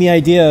liking the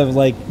idea of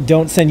like,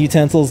 don't send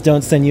utensils,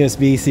 don't send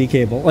USB-C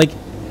cable. Like,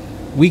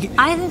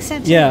 I think so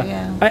too.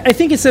 Yeah. I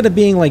think instead of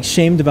being like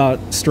shamed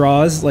about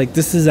straws, like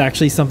this is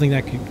actually something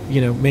that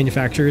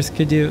manufacturers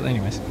could do.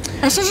 Anyways,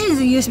 especially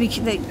the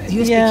USB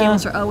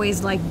cables are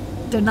always like,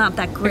 they're not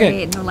that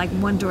great, and they're like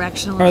one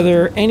directional. Are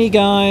there any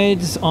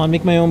guides on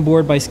make my own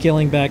board by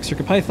scaling back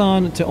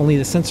CircuitPython to only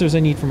the sensors I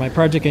need for my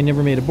project? I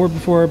never made a board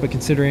before, but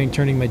considering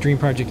turning my dream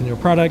project into a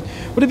product,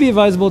 would it be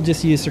advisable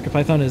just to use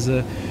CircuitPython as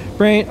a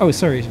brain? Oh,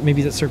 sorry,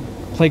 maybe that's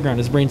Playground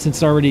as brain, since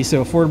it's already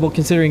so affordable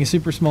considering a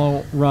super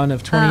small run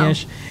of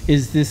 20-ish.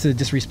 Is this a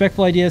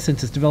disrespectful idea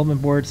since it's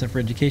development board, set for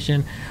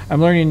education?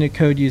 I'm learning to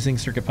code using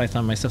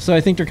CircuitPython myself. So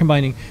I think they're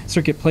combining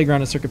Circuit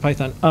Playground and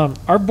CircuitPython.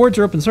 Our boards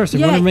are open source. If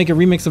you want to make a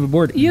remix of a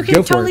board, you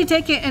can totally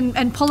take it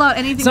and pull out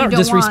anything you don't want.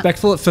 It's not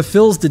disrespectful. It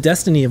fulfills the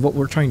destiny of what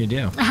we're trying to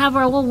do. However,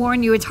 I will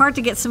warn you, it's hard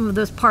to get some of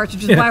those parts,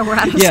 which is why we're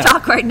out of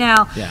stock right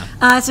now.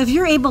 So if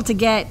you're able to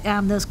get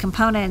those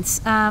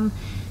components,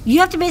 you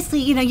have to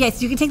basically,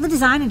 yes, you can take the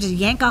design and just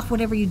yank off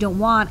whatever you don't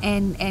want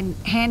and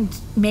hand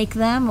make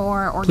them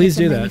or get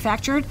them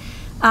manufactured.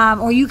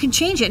 Or you can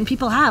change it, and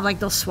people have, like,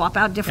 they'll swap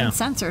out different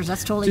sensors.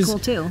 That's totally cool,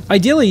 too.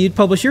 Ideally, you'd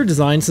publish your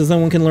design so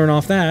someone can learn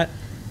off that.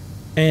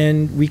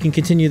 and we can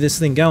continue this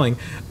thing going.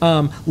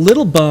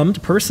 Little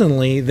bummed,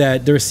 personally,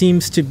 that there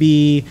seems to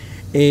be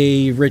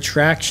a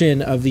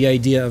retraction of the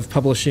idea of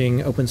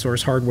publishing open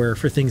source hardware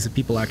for things that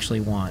people actually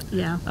want.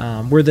 Yeah.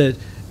 We're the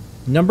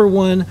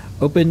 #1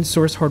 open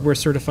source hardware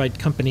certified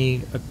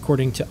company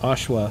according to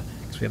OSHWA,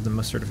 because we have the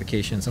most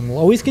certifications, and we'll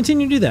always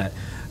continue to do that.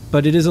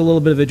 But it is a little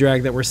bit of a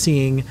drag that we're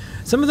seeing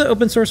some of the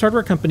open source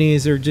hardware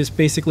companies are just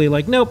basically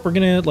like, nope, we're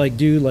gonna like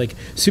do like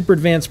super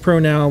advanced pro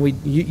now.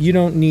 You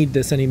don't need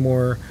this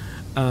anymore.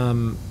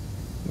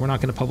 We're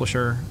not going to publish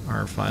our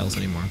files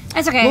anymore.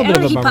 That's okay. I'm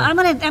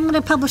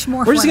gonna publish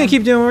more. We're just going to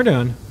keep doing what we're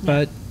doing,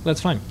 but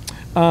that's fine.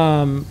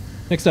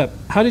 Next up,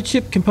 how did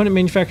chip component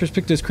manufacturers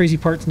pick those crazy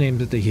parts names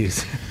that they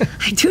use?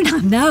 I do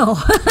not know.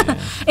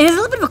 It is a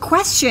little bit of a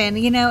question.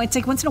 You know, it's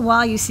like once in a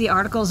while you see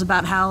articles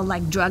about how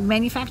like drug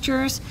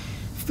manufacturers,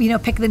 you know,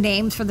 pick the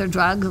names for their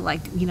drugs,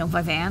 like, you know,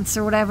 Vyvanse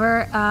or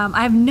whatever.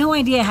 I have no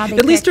idea how they.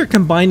 At least they're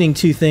combining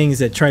two things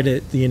that try to,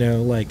 you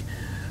know, like.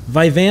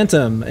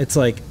 Vivantum, it's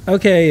like,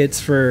 okay, it's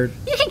for...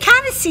 You can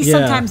kind of see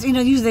sometimes, you know,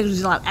 usually they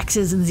use a lot of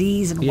X's and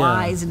Z's and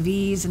Y's and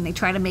V's, and they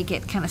try to make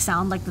it kind of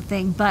sound like the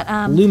thing, but...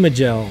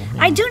 Lumagel.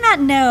 I do not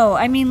know.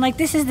 I mean, like,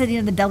 this is the,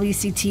 you know, the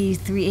WCT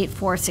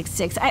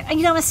 38466.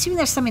 You know, I'm assuming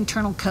there's some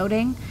internal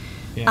coding.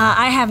 Yeah.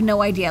 I have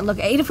no idea. Look,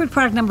 Adafruit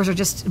product numbers are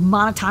just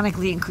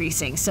monotonically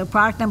increasing, so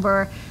product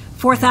number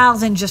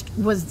 4000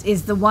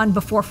 is the one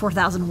before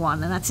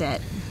 4001, and that's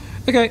it.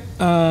 Okay.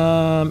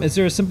 Is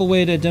there a simple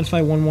way to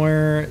identify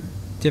one-wire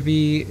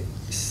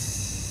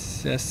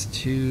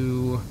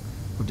WS2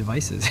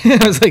 devices?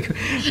 I was like,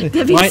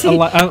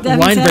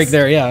 line break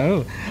there.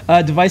 Yeah.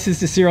 Devices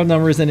to serial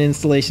numbers and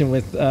installation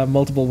with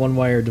multiple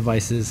one-wire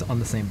devices on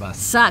the same bus.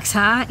 Sucks,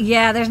 huh?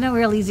 Yeah. There's no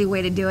real easy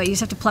way to do it. You just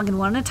have to plug in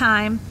one at a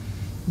time,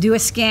 do a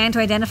scan to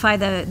identify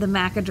the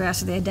MAC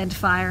address or the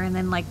identifier, and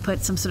then like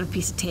put some sort of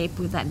piece of tape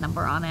with that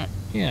number on it.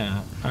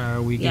 Yeah.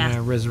 Are we going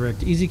to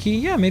resurrect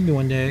EasyKey? Yeah, maybe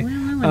one day.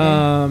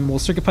 Well, will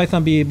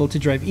CircuitPython be able to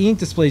drive e-ink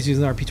displays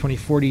using the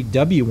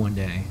RP2040W one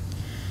day?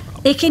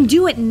 It can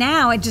do it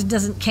now. It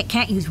just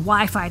can't use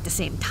Wi-Fi at the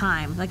same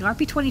time. Like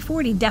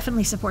RP2040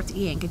 definitely supports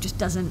e-ink. It just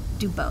doesn't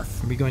do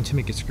both. Are we going to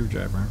make a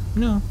screwdriver?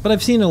 No. But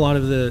I've seen a lot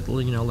of the,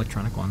 you know,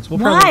 electronic ones.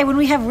 Why? When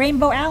we have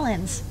Rainbow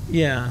Allens.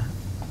 Yeah.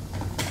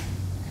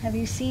 Have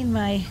you seen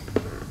my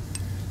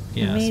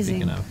amazing...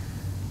 Speaking of.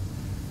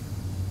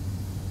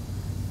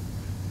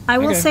 I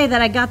will say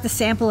that I got the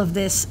sample of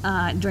this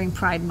during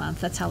Pride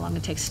Month. That's how long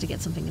it takes to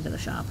get something into the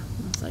shop.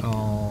 It's like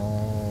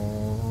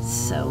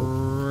so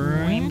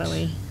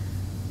rainbowy.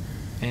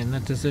 And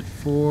that does it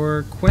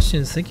for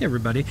questions. Thank you,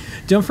 everybody.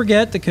 Don't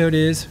forget the code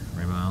is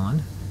Rainbow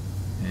Allen,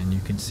 and you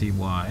can see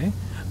why.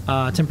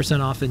 10%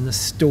 off in the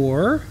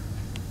store,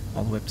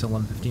 all the way up to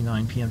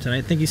 11:59 p.m.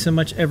 tonight. Thank you so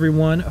much,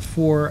 everyone,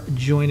 for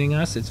joining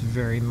us. It's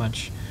very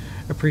much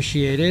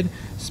appreciated.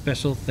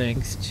 Special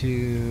thanks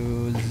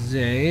to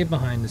Zay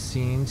behind the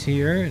scenes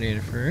here at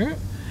Adafruit.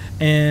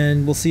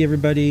 And we'll see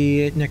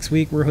everybody next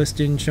week. We're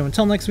hosting Show and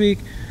Tell next week,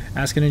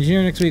 Ask an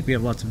Engineer next week. We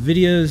have lots of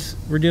videos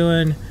we're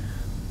doing.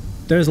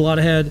 There's a lot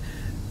ahead.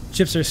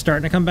 Chips are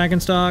starting to come back in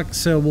stock,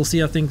 so we'll see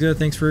how things go.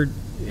 Thanks for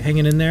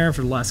hanging in there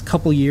for the last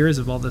couple years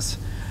of all this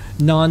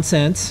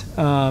nonsense.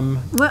 Well,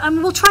 I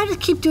mean, we'll try to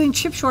keep doing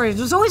chip shortage.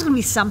 There's always going to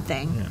be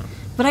something. Yeah.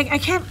 But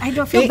I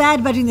don't feel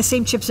bad about doing the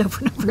same chips over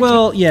and over again.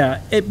 Well, yeah.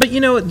 But, you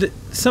know,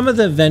 some of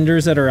the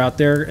vendors that are out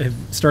there have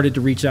started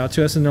to reach out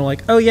to us, and they're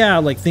like, oh, yeah,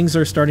 like things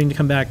are starting to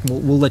come back.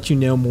 We'll let you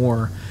know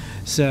more.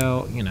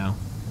 So, you know,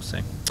 we'll see.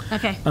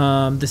 Okay.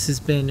 This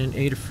has been an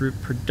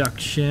Adafruit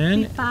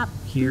production. Beep, bop,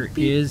 Here beep,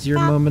 beep, is your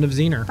bop, moment of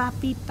Zener.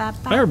 Bop, beep, bop,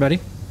 bop. Bye,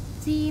 everybody.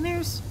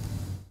 Zeners.